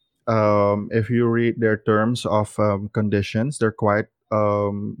 If you read their terms of conditions, they're quite.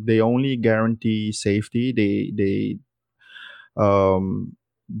 They only guarantee safety.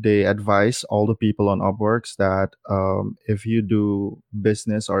 They advise all the people on Upworks that, if you do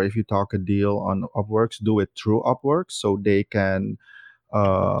business or if you talk a deal on Upworks, do it through Upworks so they can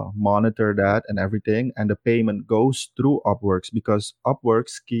monitor that and everything. And the payment goes through Upworks, because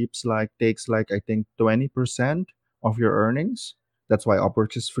Upworks takes like, I think, 20% of your earnings. That's why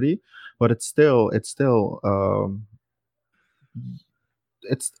Upworks is free, but it's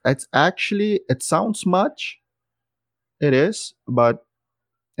actually, it sounds much. It is, but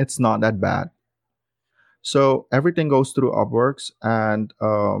it's not that bad. So everything goes through Upworks, and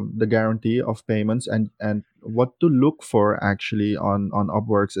the guarantee of payments, and what to look for actually on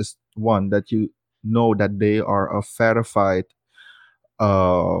Upworks is, one, that you know that they are a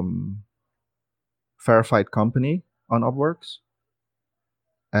um, verified company on Upworks,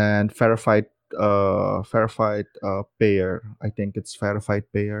 and verified payer. I think it's verified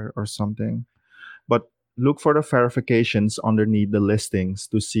payer or something. But look for the verifications underneath the listings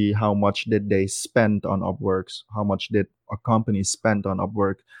to see how much did they spend on Upworks, how much did a company spend on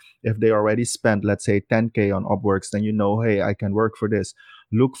Upwork. If they already spent, let's say, 10K on Upworks, then you know, hey, I can work for this.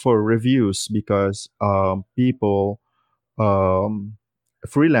 Look for reviews because people, um,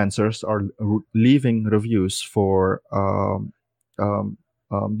 freelancers are leaving reviews for um,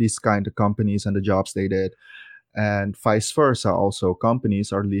 these kind of companies and the jobs they did, and vice versa. Also,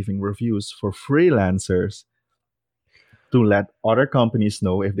 companies are leaving reviews for freelancers to let other companies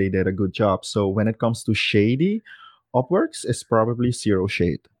know if they did a good job. So when it comes to shady, Upworks is probably zero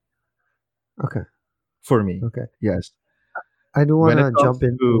shade Okay. for me. Okay. Yes. I do want When it to comes jump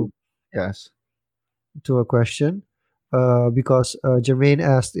into to, yes, a question because Jermaine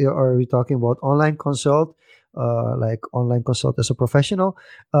asked, are we talking about online consult, like online consult as a professional?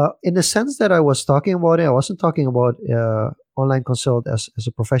 In the sense that I was talking about it, I wasn't talking about online consult as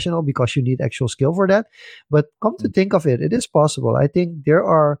a professional because you need actual skill for that. But come to mm, think of it, it is possible. I think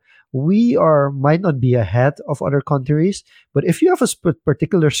we are might not be ahead of other countries, but if you have a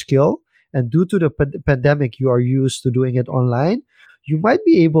particular skill and due to the pandemic you are used to doing it online, you might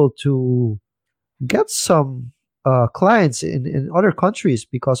be able to get some clients in other countries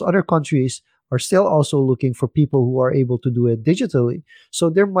because other countries are still also looking for people who are able to do it digitally. So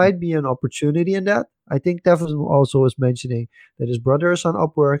there might be an opportunity in that. I think Devin also was mentioning that his brother is on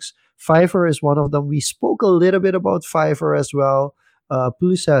Upworks. Fiverr is one of them. We spoke a little bit about Fiverr as well.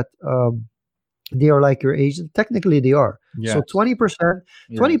 Pulisat, they are like your agent. Technically, they are. So yes, 20%,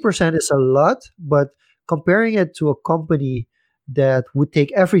 yes, 20% is a lot, but comparing it to a company that would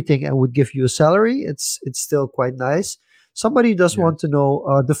take everything and would give you a salary, it's still quite nice. Somebody does want yes, to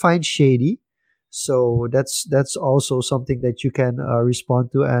know define shady. So that's also something that you can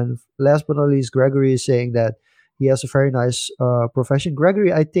respond to. And last but not least, Gregory is saying that he has a very nice profession.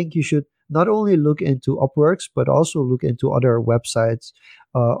 Gregory, I think you should not only look into Upworks, but also look into other websites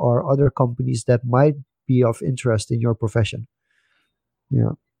or other companies that might be of interest in your profession.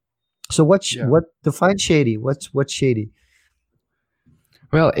 Yeah. So yeah, what define shady? What's shady?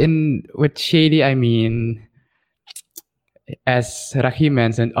 Well, in with shady, I mean, as Rachim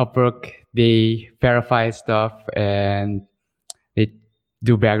mentioned, Upwork, they verify stuff and they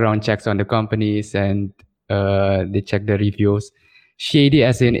do background checks on the companies, and they check the reviews. Shady,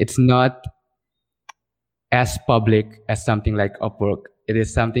 as in, it's not as public as something like Upwork. It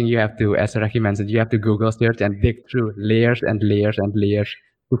is something you have to, as Rachim mentioned, you have to Google search and dig through layers and layers and layers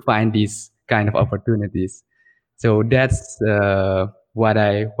to find these kind of opportunities. So that's what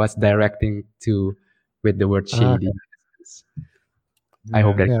I was directing to with the word Ah, shady. I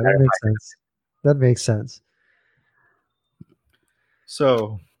hope yeah. that yeah, that makes clarifies. sense. That makes sense.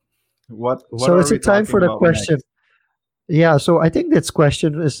 So what So are is we it time talking for the about question? next? Yeah, so I think this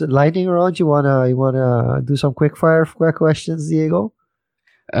question is lightning round. You wanna do some quick fire questions, Diego?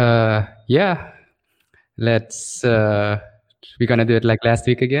 Yeah, let's. We gonna do it like last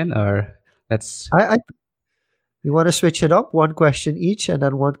week again, or let's. I you wanna switch it up? One question each, and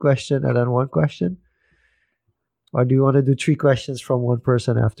then one question, and then one question, or do you want to do three questions from one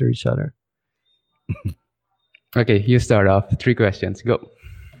person after each other? Okay, you start off. Three questions. Go.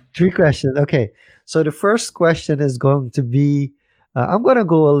 Three questions. Okay. So the first question is going to be I'm going to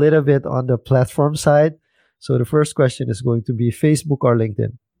go a little bit on the platform side. So the first question is going to be Facebook or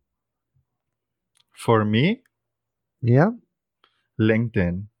LinkedIn. For me, Yeah.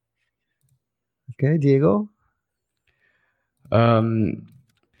 LinkedIn. Okay, Diego. Um,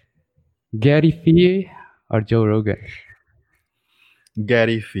 Gary Vee or Joe Rogan?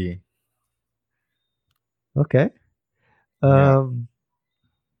 Gary Fee. Okay. Yeah. Um,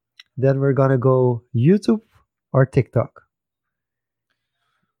 then we're going to go YouTube or TikTok.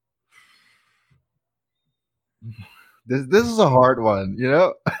 This is a hard one, you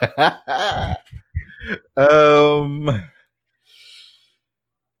know? um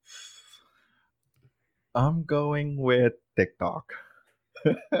I'm going with TikTok.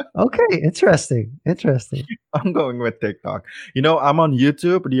 Okay, interesting. Interesting. I'm going with TikTok. You know, I'm on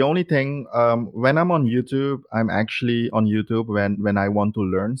YouTube. The only thing, when I'm on YouTube, I'm actually on YouTube when I want to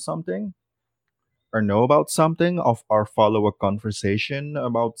learn something or know about something or follow a conversation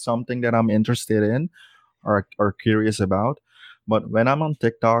about something that I'm interested in or curious about. But when I'm on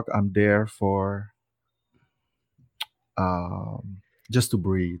TikTok, I'm there for um, just to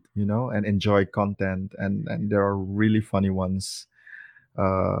breathe, you know, and enjoy content. And there are really funny ones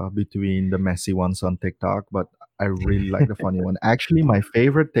between the messy ones on TikTok, but I really like the funny one. Actually, my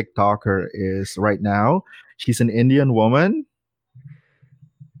favorite TikToker is right now. She's an Indian woman.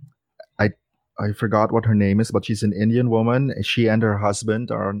 I I forgot what her name is, but she's an Indian woman. She and her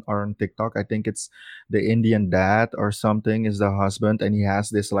husband are on TikTok. I think it's the Indian dad or something is the husband, and he has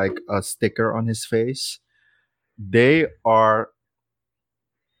this like a sticker on his face. They are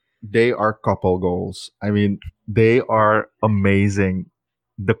they are couple goals. I mean, they are amazing.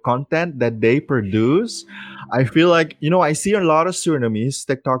 The content that they produce, I feel like, I see a lot of Surinamese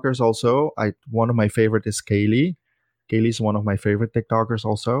TikTokers also. I One of my favorite is Kaylee. Kaylee's one of my favorite TikTokers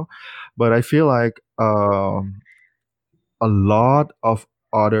also. But I feel like a lot of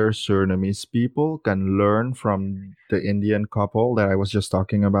other Surinamese people can learn from the Indian couple that I was just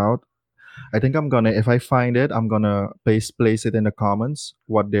talking about. I think I'm gonna, if I find it, I'm gonna place it in the comments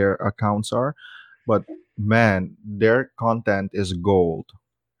what their accounts are. But man, their content is gold.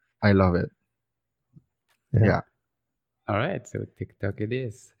 I love it. Yeah. Yeah, All right, so TikTok it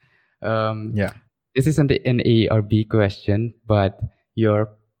is. Um, yeah. this isn't an A or B question, but your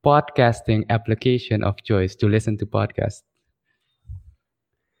podcasting application of choice to listen to podcasts.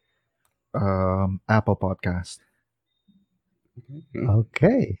 Apple Podcast.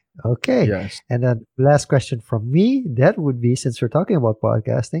 Okay. Okay. Yes. And then last question from me, that would be, since we're talking about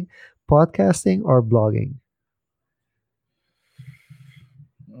podcasting or blogging?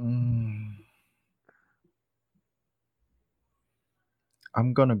 Mm,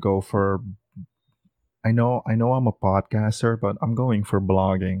 I'm gonna go for. I know, I'm a podcaster, but I'm going for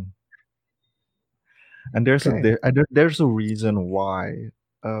blogging. And Okay. there's a reason why.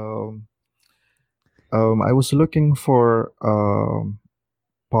 Um, I was looking for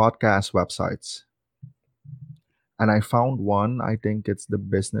podcast websites, and I found one. I think it's the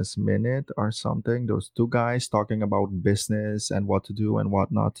Business Minute or something. Those two guys talking about business and what to do and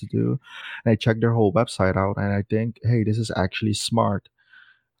what not to do. And I checked their whole website out, and I think, hey, this is actually smart.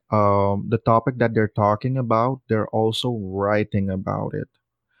 The topic that they're talking about, they're also writing about it.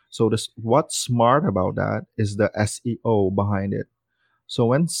 So what's smart about that is the SEO behind it. So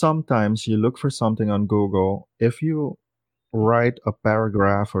when sometimes you look for something on Google, if you write a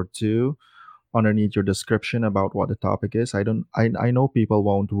paragraph or two underneath your description about what the topic is, I know people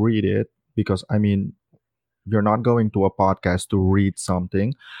won't read it because I mean you're not going to a podcast to read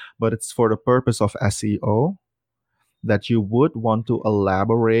something, but it's for the purpose of SEO that you would want to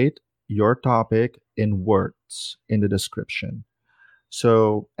elaborate your topic in words in the description.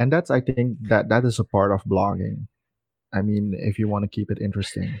 So, and that's, I think that is a part of blogging. I mean, if you want to keep it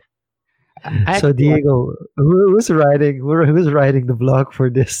interesting. I So actually want Diego, who's writing the blog for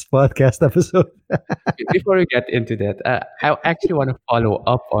this podcast episode? before we get into that, I actually want to follow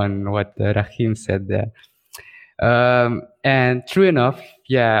up on what Rachim said there. And true enough,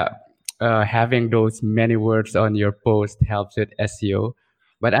 yeah, having those many words on your post helps with SEO.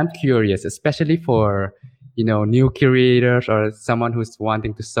 But I'm curious, especially for new creators or someone who's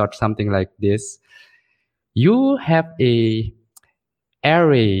wanting to start something like this. You have a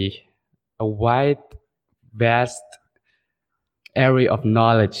array, a wide, vast array of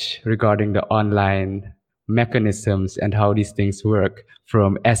knowledge regarding the online mechanisms and how these things work,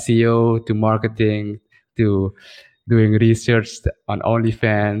 from SEO to marketing to doing research on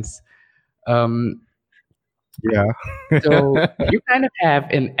OnlyFans. Um, Yeah. so you kind of have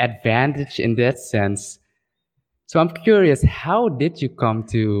an advantage in that sense. So I'm curious, how did you come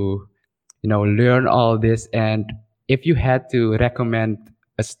to, learn all this? And if you had to recommend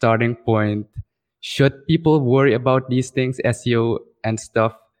a starting point, should people worry about these things, SEO and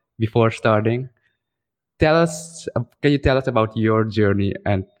stuff, before starting? Can you tell us about your journey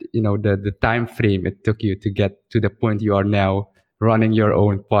and the time frame it took you to get to the point you are now running your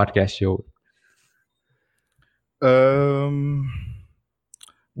own podcast show? um,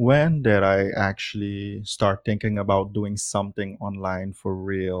 when did I actually start thinking about doing something online for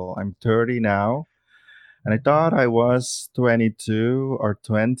real? I'm 30 now, and I thought I was 22 or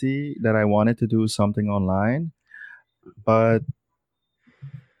 20 that I wanted to do something online. But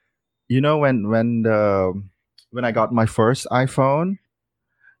when I got my first iPhone,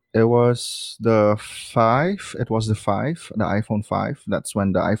 it was the 5. It was the iPhone 5. That's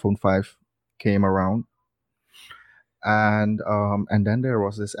when the iPhone 5 came around. And then there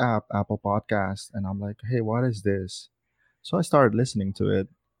was this app, Apple Podcast, and I'm like, "Hey, what is this?" So I started listening to it,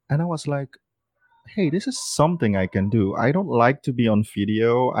 and I was like, "Hey, this is something I can do. I don't like to be on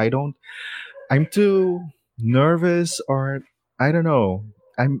video. I'm too nervous, or I don't know.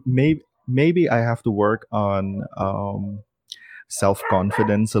 Maybe I have to work on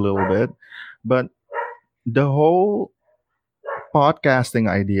self-confidence a little bit, but the whole podcasting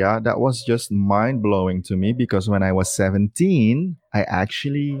idea, that was just mind-blowing to me because when I was 17, I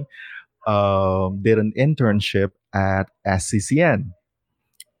actually did an internship at SCCN.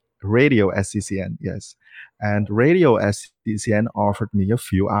 Radio SCCN, yes. And Radio SCCN offered me a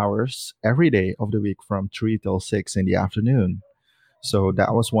few hours every day of the week from 3 till 6 in the afternoon. So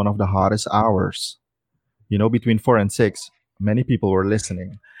that was one of the hottest hours. Between 4 and 6, many people were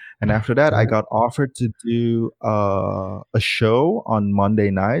listening. And after that, I Right. got offered to do a show on Monday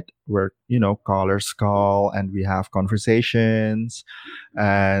night where, callers call and we have conversations,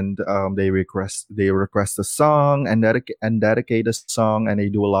 and they request a song and dedicate a song, and they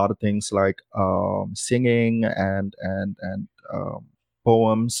do a lot of things like singing and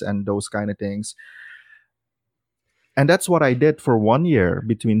poems and those kind of things. And that's what I did for 1 year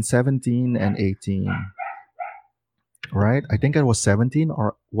between 17 and 18, right? I think I was 17,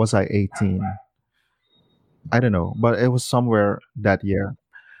 or was I 18? I don't know, but it was somewhere that year.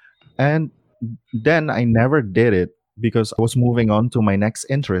 And then I never did it because I was moving on to my next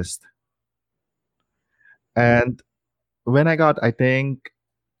interest. And when I got, I think,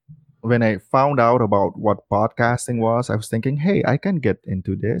 when I found out about what podcasting was, I was thinking, hey, I can get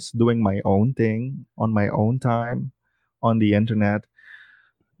into this, doing my own thing on my own time on the internet.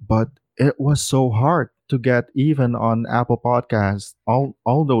 But it was so hard to get even on Apple Podcasts.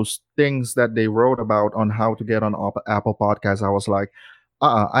 All those things that they wrote about on how to get on Apple Podcasts, I was like,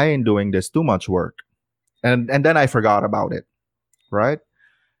 I ain't doing this. Too much work. And then I forgot about it, right?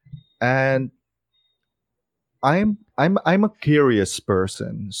 And I'm a curious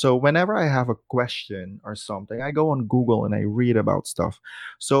person. So whenever I have a question or something, I go on Google and I read about stuff.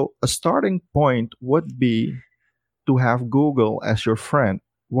 So a starting point would be to have Google as your friend.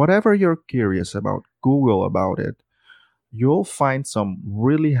 Whatever you're curious about, Google about it. You'll find some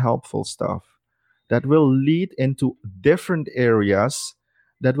really helpful stuff that will lead into different areas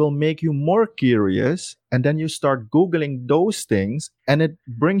that will make you more curious. And then you start Googling those things, and it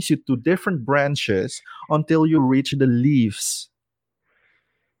brings you to different branches until you reach the leaves,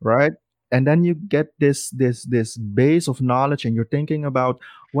 right? And then you get this base of knowledge, and you're thinking about,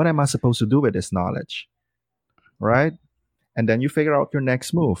 what am I supposed to do with this knowledge, right? And then you figure out your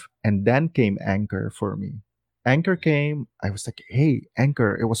next move. And then came Anchor for me. Anchor came, I was like, hey,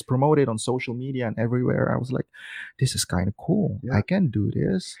 Anchor, it was promoted on social media and everywhere. I was like, this is kind of cool. I Yeah. can do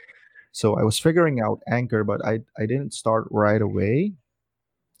this. So I was figuring out Anchor, but I didn't start right away.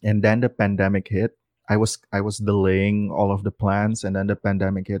 And then the pandemic hit. I was delaying all of the plans, and then the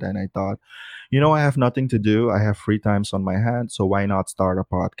pandemic hit, and I thought, I have nothing to do. I have free times on my hands, so why not start a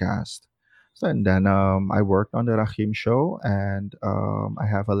podcast? So, and then I worked on the Rachim show, and I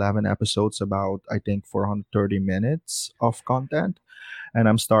have 11 episodes, about, I think, 430 minutes of content, and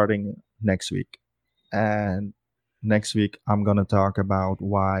I'm starting next week. And next week I'm gonna talk about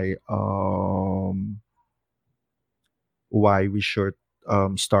why we should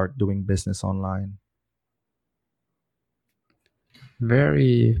start doing business online.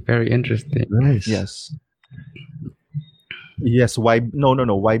 Very, very interesting. Nice. Yes. Yes, why, no, no,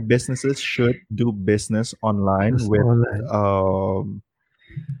 no, why businesses should do business online Just online. um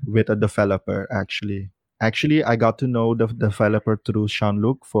with a developer, actually. Actually, I got to know the developer through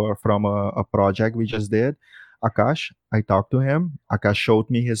Jean-Luc from a project we just did. Akash, I talked to him. Akash showed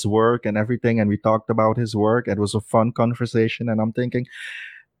me his work and everything, and we talked about his work. It was a fun conversation, and I'm thinking,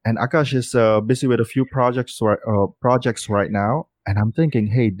 and Akash is busy with a few projects right now, and I'm thinking,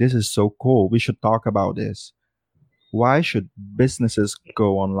 hey, this is so cool. We should talk about this. Why should businesses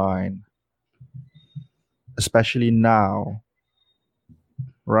go online, especially now,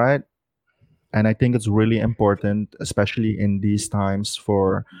 right? And I think it's really important, especially in these times,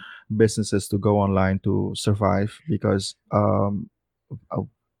 for businesses to go online to survive, because uh,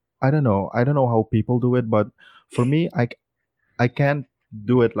 I don't know how people do it, but for me, I can't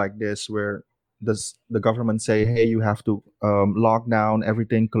do it like this, where does the government say, hey, you have to lock down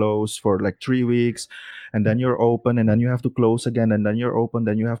everything, close for like 3 weeks, and then you're open, and then you have to close again, and then you're open,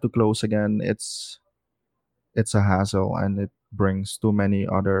 then you have to close again. It's a hassle, and it brings too many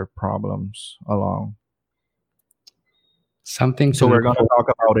other problems along. Something to So we're look gonna for. talk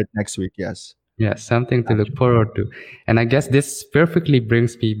about it next week. Yes. Yeah, something to look Actually. forward to. And I guess this perfectly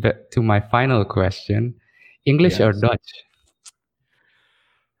brings me back to my final question: English or Yes. Dutch?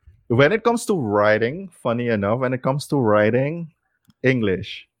 When it comes to writing, funny enough, when it comes to writing,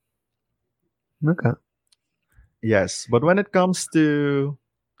 English. Okay. Yes. But when it comes to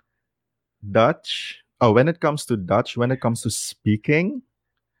when it comes to speaking,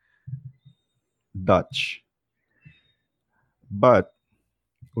 Dutch. But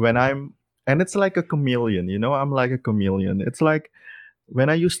when and it's like a chameleon, I'm like a chameleon. It's like when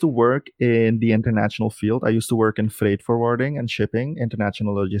I used to work in the international field, I used to work in freight forwarding and shipping,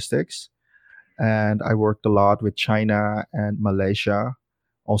 international logistics. And I worked a lot with China and Malaysia.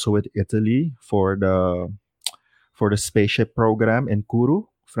 also with Italy for the spaceship program in Kourou,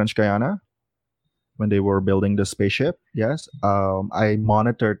 French Guyana, when they were building the spaceship. Yes, I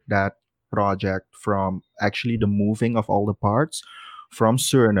monitored that project from actually the moving of all the parts from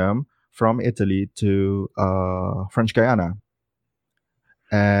Suriname, from Italy to French Guyana.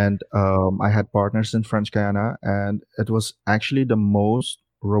 And I had partners in French Guyana, and it was actually the most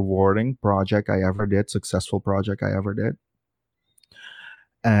rewarding project I ever did, successful project I ever did.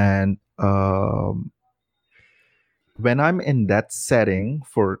 And when I'm in that setting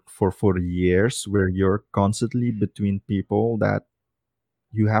for years, where you're constantly between people that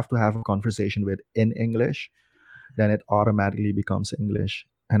you have to have a conversation with in English, then it automatically becomes English,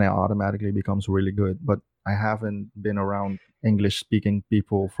 and it automatically becomes really good. But I haven't been around English speaking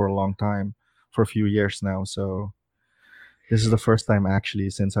people for a long time, for a few years now. So this is the first time actually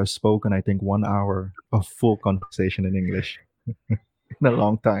since I've spoken, I think, 1 hour of full conversation in English in a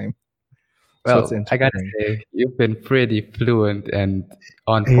long time. So it's Well, I gotta interesting. say, you've been pretty fluent and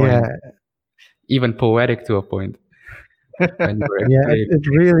on point, Yeah, even poetic to a point when you were yeah.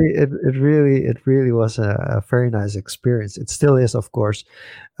 explaining. It really was a very nice experience. It still is, of course.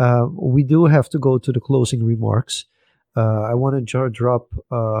 We do have to go to the closing remarks. I want to drop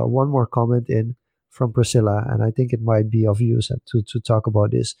one more comment in from Priscilla, and I think it might be of use to talk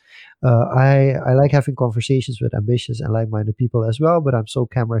about this. I like having conversations with ambitious and like-minded people as well, but I'm so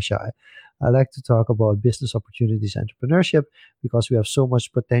camera shy. I like to talk about business opportunities, entrepreneurship, because we have so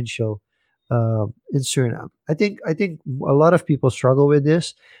much potential in Suriname. I think a lot of people struggle with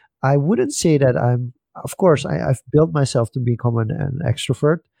this. I wouldn't say that I'm. Of course, I've built myself to become an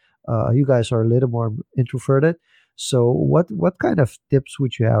extrovert. You guys are a little more introverted. So, what kind of tips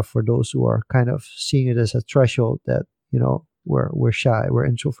would you have for those who are kind of seeing it as a threshold that we're shy, we're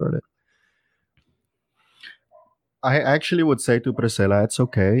introverted? I actually would say to Priscilla, it's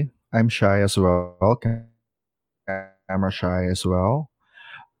okay. I'm shy as well, camera shy as well.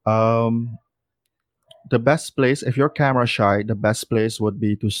 Um, the best place, if you're camera shy, the best place would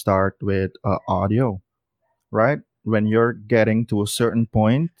be to start with audio, right? When you're getting to a certain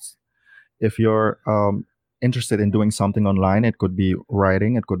point, if you're interested in doing something online, it could be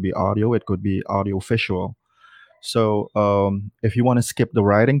writing, it could be audio, it could be audio visual. So if you want to skip the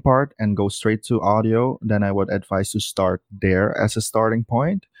writing part and go straight to audio, then I would advise to start there as a starting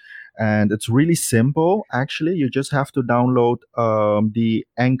point. And it's really simple, actually. You just have to download the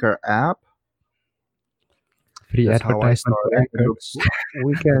Anchor app. Free That's how I advertisement for started. Anchor.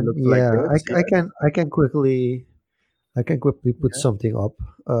 We It can, looks like yeah. this. Yeah. I can quickly put Yeah. something up.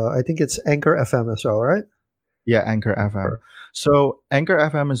 I think it's Anchor FM as well, right? Yeah, Anchor FM. So Anchor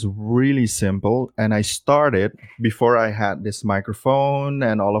FM is really simple, and I started before I had this microphone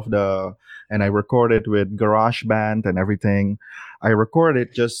and all of the, and I recorded with GarageBand and everything. I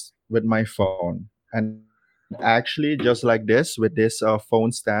recorded just with my phone, and actually just like this with this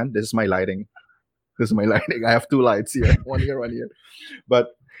phone stand. This is my lighting. This is my lighting. I have two lights here, one here.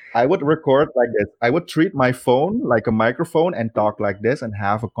 But I would record like this. I would treat my phone like a microphone and talk like this and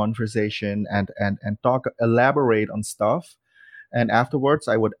have a conversation and talk, elaborate on stuff. And afterwards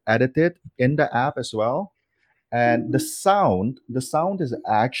I would edit it in the app as well. And the sound is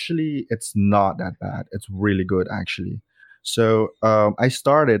actually, it's not that bad. It's really good actually. So I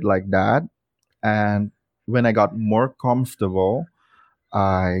started like that, and when I got more comfortable,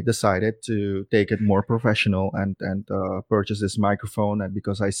 I decided to take it more professional and purchase this microphone. And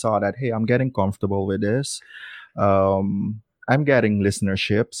because I saw that, hey, I'm getting comfortable with this, I'm getting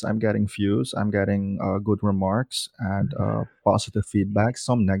listenerships, I'm getting views, I'm getting good remarks and positive feedback,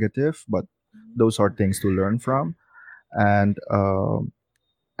 some negative, but those are things to learn from. And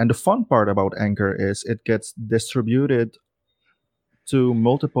the fun part about Anchor is it gets distributed to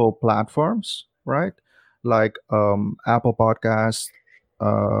multiple platforms, right? Like Apple Podcast,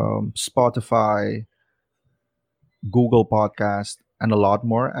 Spotify, Google Podcast, and a lot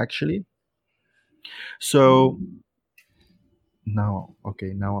more actually. So now,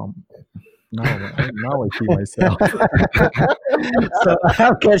 okay, now I see myself. So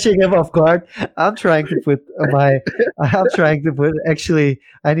I'm catching him off guard. I'm trying to put my, I'm trying to put, actually,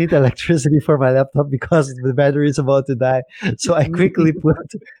 I need electricity for my laptop because the battery is about to die. So I quickly put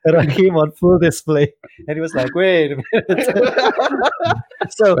Rachim on full display. And he was like, wait a minute.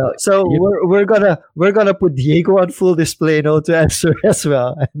 So, Well, so you we're gonna put Diego on full display now to answer as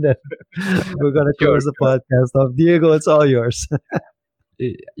well. And then we're gonna sure, close the podcast off. Diego, it's all yours.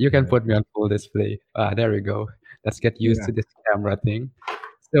 you can put me on full display. Ah, there we go. Let's get used Yeah. to this camera thing.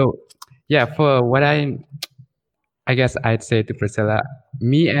 So, yeah, for what I guess I'd say to Priscilla,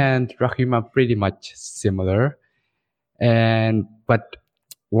 me and Rahim are pretty much similar, and but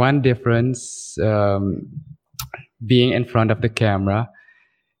one difference, being in front of the camera.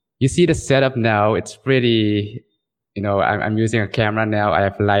 You see the setup now, it's pretty, I'm using a camera now, I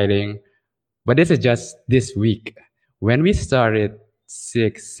have lighting, but this is just this week. When we started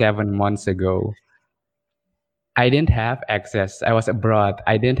 6, 7 months ago, I didn't have access. I was abroad.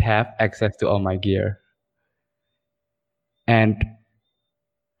 I didn't have access to all my gear. And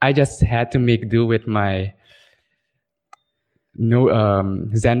I just had to make do with my no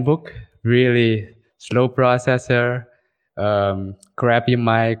ZenBook, really slow processor, crappy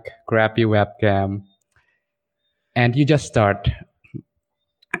mic, crappy webcam, and you just start.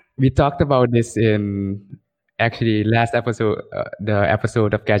 We talked about this in actually last episode, the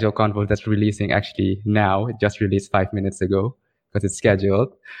episode of Casual Convo that's releasing actually now. It just released 5 minutes ago because it's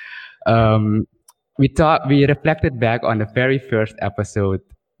scheduled. Um, we reflected back on the very first episode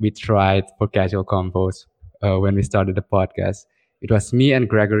we tried for Casual Convos when we started the podcast. It was me and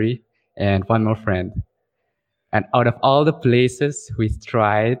Gregory and one more friend. And out of all the places we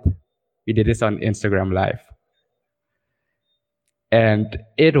tried, we did this on Instagram Live. And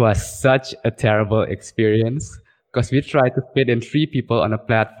it was such a terrible experience because we tried to fit in 3 people on a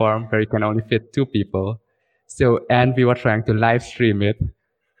platform where you can only fit 2 people. So, and we were trying to live stream it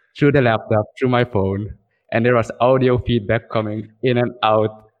through the laptop, through my phone, and there was audio feedback coming in and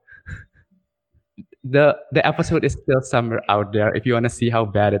out. The episode is still somewhere out there. If you want to see how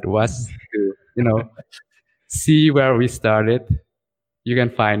bad it was to, see where we started, you can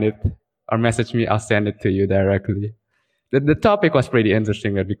find it or message me. I'll send it to you directly. The topic was pretty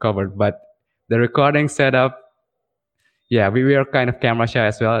interesting that we covered, but the recording setup, yeah, we were kind of camera shy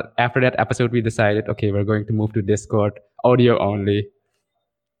as well. After that episode, we decided, okay, we're going to move to Discord, audio only.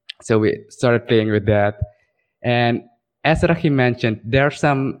 So we started playing with that. And as Rachim mentioned,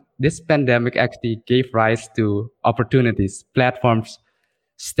 this pandemic actually gave rise to opportunities. Platforms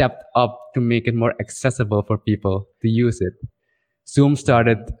stepped up to make it more accessible for people to use it. Zoom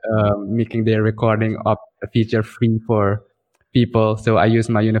started making their recording up a feature free for people. So I used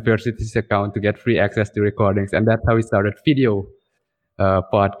my university's account to get free access to recordings. And that's how we started video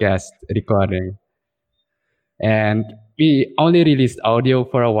podcast recording. And we only released audio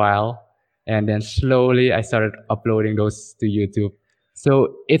for a while. And then slowly I started uploading those to YouTube.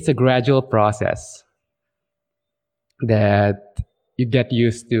 So it's a gradual process that you get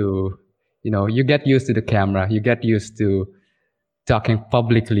used to, you get used to the camera, you get used to talking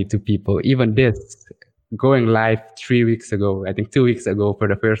publicly to people. Even this, going live 3 weeks ago, I think 2 weeks ago for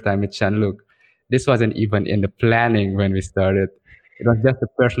the first time at Shanluk, this wasn't even in the planning when we started. It was just a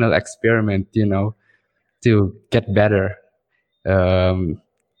personal experiment, to get better.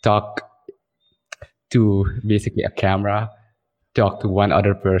 Talk to basically a camera, talk to one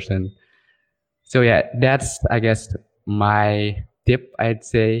other person. So yeah, that's, I guess, my tip. I'd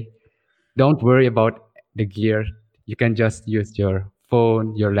say don't worry about the gear. You can just use your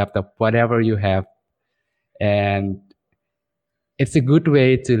phone, your laptop, whatever you have. And it's a good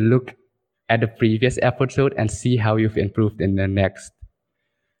way to look at the previous episode and see how you've improved in the next.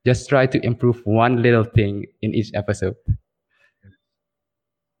 Just try to improve one little thing in each episode.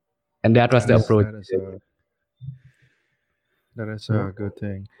 And that was the approach. That is a good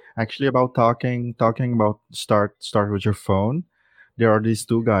thing. Actually, about talking about start with your phone. There are these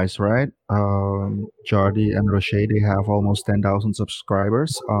two guys, right? Jardy and Roche. They have almost 10,000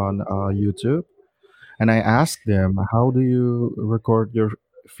 subscribers on YouTube. And I asked them, "How do you record your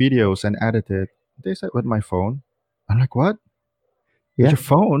videos and edit it?" They said, "With my phone." I'm like, "What? With Yeah. your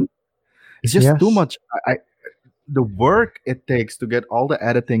phone? It's just too Yes. much. The work it takes to get all the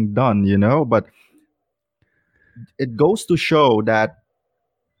editing done, But it goes to show that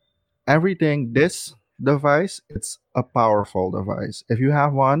everything this device, it's a powerful device. If you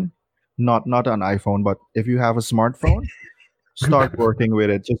have one, not an iPhone, but if you have a smartphone, start working with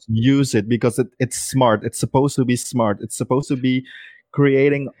it. Just use it because it's smart. It's supposed to be smart. It's supposed to be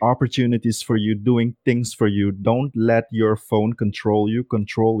creating opportunities for you, doing things for you. Don't let your phone control you.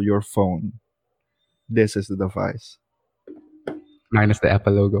 Control your phone. This is the device. Minus the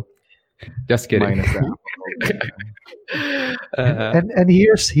Apple logo. Just kidding. Minus the Apple logo. And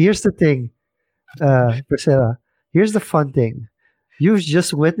here's the thing, Priscilla. Here's the fun thing. You're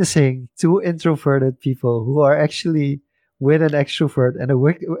just witnessing two introverted people who are actually with an extrovert, and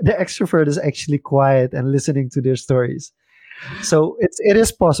the extrovert is actually quiet and listening to their stories. So it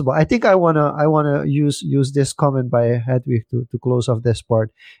is possible. I think I wanna use this comment by Hedwig to close off this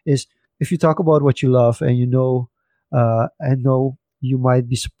part. Is if you talk about what you love and I know you might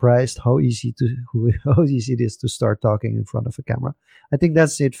be surprised how easy how easy it is to start talking in front of a camera. I think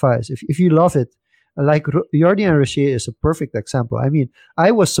that's the advice. If you love it, Like Jordi and Rocher is a perfect example. I mean,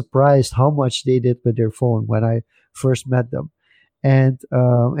 I was surprised how much they did with their phone when I first met them. And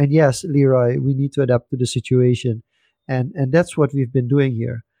yes, Leroy, we need to adapt to the situation, and that's what we've been doing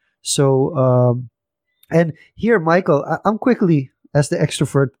here. So and here, Michael, I'm quickly, as the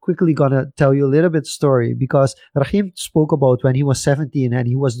extrovert, quickly gonna tell you a little bit story because Rahim spoke about when he was 17 and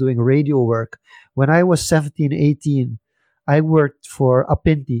he was doing radio work. When I was 17, 18, I worked for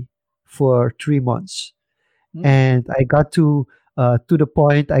Apinti for 3 months, Mm. and I got to the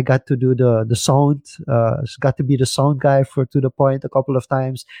point. I got to do the sound. Got to be the sound guy for To the Point a couple of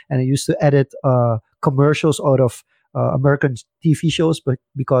times, and I used to edit commercials out of American TV shows. But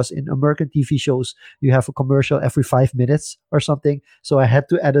because in American TV shows you have a commercial every 5 minutes or something, so I had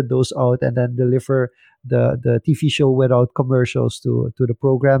to edit those out and then deliver the TV show without commercials to the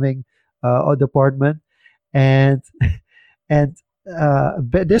programming department, and and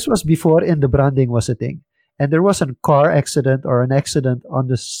but this was before in the branding was a thing, and there was a car accident or an accident on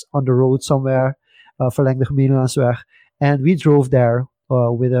on the road somewhere, Verlengde Gemeenlandsweg, and we drove there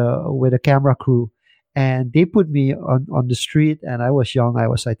with a camera crew, and they put me on the street, and I was young, I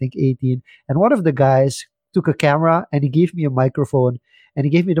was I think 18, and one of the guys took a camera and he gave me a microphone, and he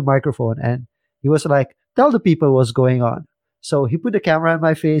gave me the microphone, and he was like, "Tell the people what's going on." So he put the camera in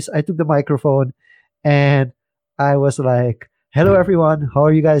my face, I took the microphone, and I was like, "Hello, everyone. How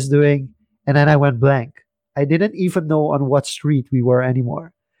are you guys doing?" And then I went blank. I didn't even know on what street we were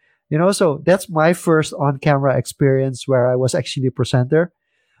anymore. So that's my first on camera experience where I was actually a presenter.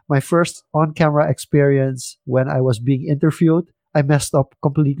 My first on camera experience when I was being interviewed, I messed up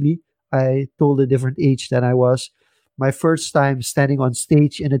completely. I told a different age than I was. My first time standing on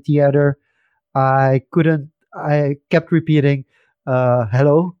stage in a theater, I couldn't. I kept repeating,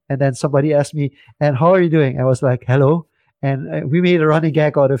 "Hello," and then somebody asked me, "And how are you doing?" I was like, "Hello," and we made a running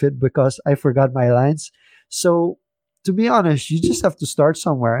gag out of it because I forgot my lines. So, to be honest, you just have to start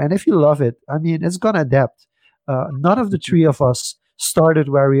somewhere, and if you love it, I mean, it's gonna adapt. None of the three of us started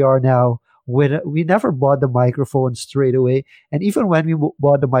where we are now. We never bought the microphone straight away, and even when we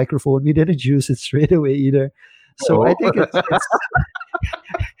bought the microphone, we didn't use it straight away either. So I Oh. think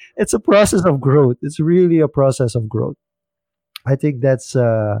it's a process of growth. It's really a process of growth. I think that's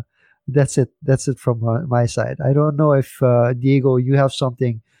it. That's it from my side. I don't know if Diego, you have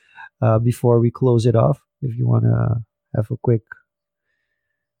something before we close it off. If you want to have a quick.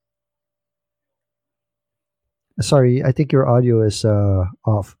 Sorry, I think your audio is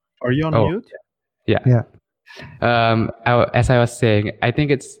off. Are you on Oh, mute? yeah. Yeah. As I was saying, I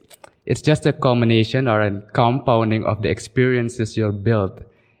think it's just a combination or a compounding of the experiences you'll build,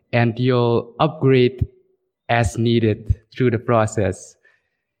 and you'll upgrade as needed through the process.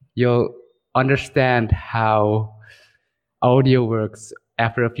 You'll understand how audio works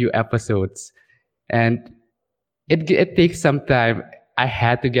after a few episodes, and it takes some time. I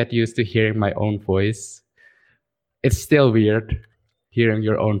had to get used to hearing my own voice. It's still weird hearing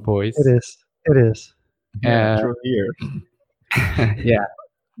your own It voice. is. It is. Yeah, Uh, true here. yeah,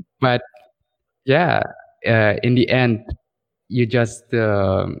 but yeah, in the end, you just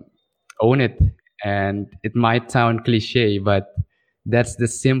own it, and it might sound cliche, but that's the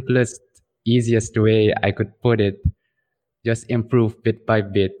simplest, easiest way I could put it. Just improve bit by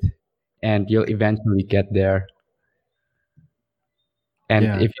bit, and you'll eventually get there. And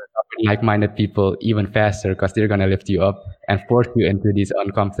Yeah. if you talk with like-minded people, even faster, because they're gonna lift you up and force you into these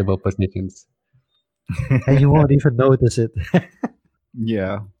uncomfortable positions. And you won't even notice it.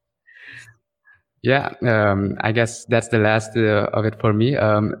 Yeah. Yeah, I guess that's the last of it for me.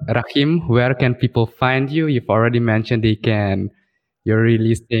 Rachim, where can people find you? You've already mentioned you're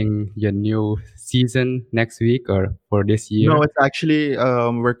releasing your new season next week or for this No, year. it's actually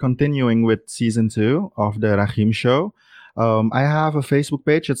we're continuing with season 2 of the Rachim Show. I have a Facebook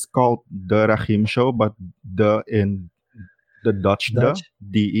page. It's called The Rachim Show, but the in the Dutch the Dutch.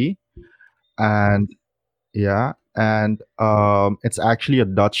 DE, and yeah, and it's actually a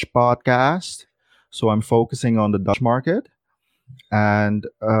Dutch podcast. So I'm focusing on the Dutch market, and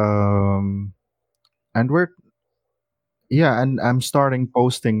we're yeah, and I'm starting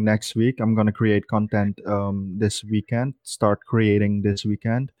posting next week. I'm gonna create content this weekend. Start creating this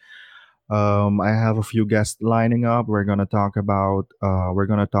weekend. I have a few guests lining up. We're gonna talk with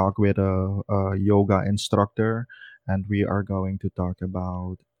a yoga instructor, and we are going to talk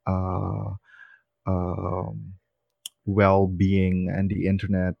about uh, um, well-being and the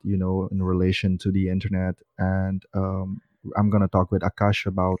internet. In relation to the internet, and I'm gonna talk with Akash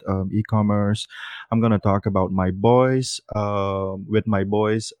about e-commerce. I'm gonna talk about my boys, with my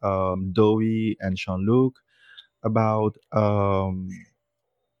boys, Dowie and Jean-Luc, about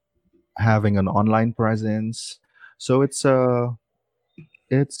having an online presence. So it's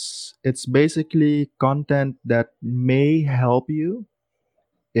basically content that may help you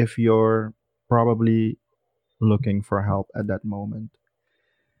if you're probably looking for help at that moment.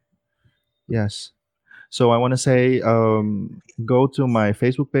 Yes. So I want to say, go to my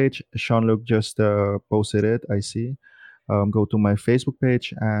Facebook page. Sean Luke just posted it. I see. Go to my Facebook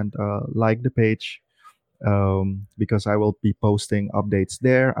page and like the page, because I will be posting updates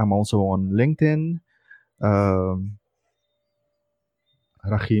there. I'm also on LinkedIn, um,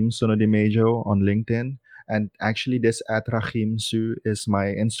 Rachim Sonodimedjo on LinkedIn. And actually, this at Rachim Su is my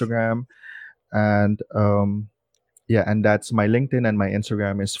Instagram. And yeah, and that's my LinkedIn, and my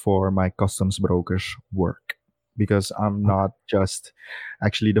Instagram is for my customs brokers work, because I'm not just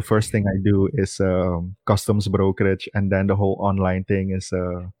actually the first thing I do is customs brokerage, and then the whole online thing is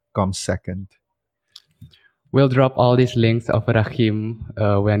comes second. We'll drop all these links of Rahim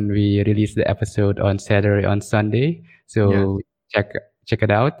when we release the episode on Saturday, on Sunday. Yes. So check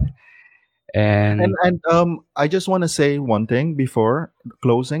it out. And And I just want to say one thing before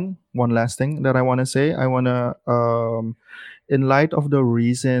closing. One last thing that I want to say. I want to, in light of the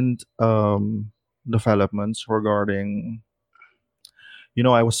recent developments regarding,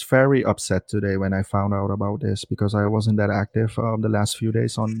 I was very upset today when I found out about this, because I wasn't that active the last few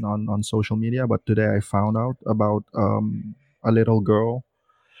days on social media. But today I found out about a little girl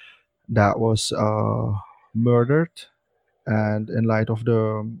that was murdered. And in light of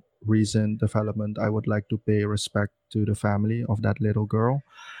the recent development, I would like to pay respect to the family of that little girl.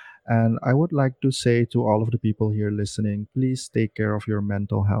 And I would like to say to all of the people here listening, please take care of your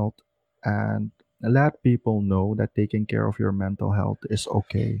mental health, and let people know that taking care of your mental health is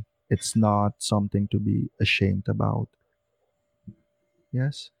okay. It's not something to be ashamed about.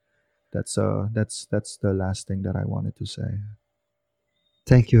 Yes, that's the last thing that I wanted to say.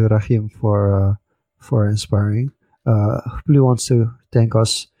 Thank you, Rahim, for inspiring. Blue wants to thank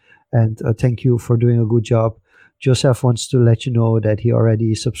us and thank you for doing a good job. Joseph wants to let you know that he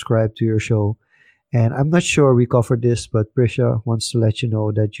already subscribed to your show. And I'm not sure we covered this, but Prisha wants to let you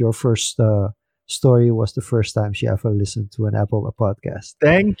know that your first story was the first time she ever listened to an Apple podcast.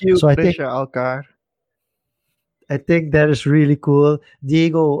 Thank you, So Trisha Alcar. I think that is really cool.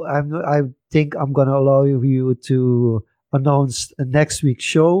 Diego, I think I'm gonna allow you to announce next week's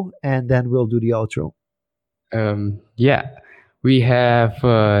show, and then we'll do the outro. yeah, we have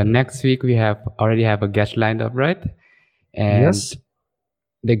next week. We have already have a guest lined up, right? And Yes.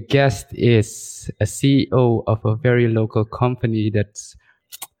 the guest is a CEO of a very local company that's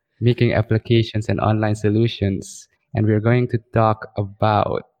making applications and online solutions. And we're going to talk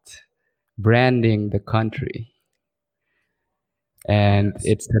about branding the country. And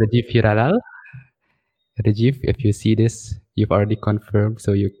it's Rajiv Hiralal. Rajiv, if you see this, you've already confirmed,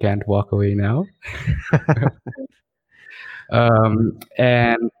 so you can't walk away now.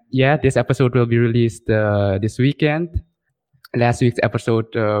 And yeah, this episode will be released this weekend. Last week's episode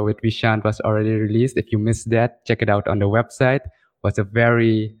with Vishant was already released. If you missed that, check it out on the website. Was a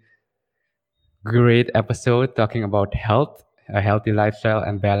very great episode talking about health, a healthy lifestyle,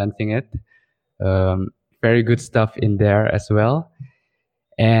 and balancing it. Very good stuff in there as well.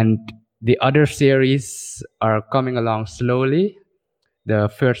 And the other series are coming along slowly. The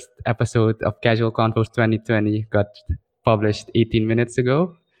first episode of Casual Confoes 2020 got published 18 minutes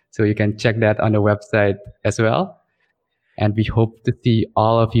ago. So you can check that on the website as well. And we hope to see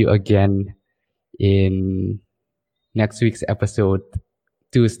all of you again in next week's episode,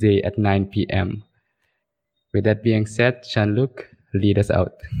 Tuesday at 9 p.m. With that being said, Shanluk, lead us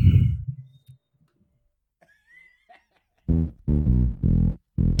out.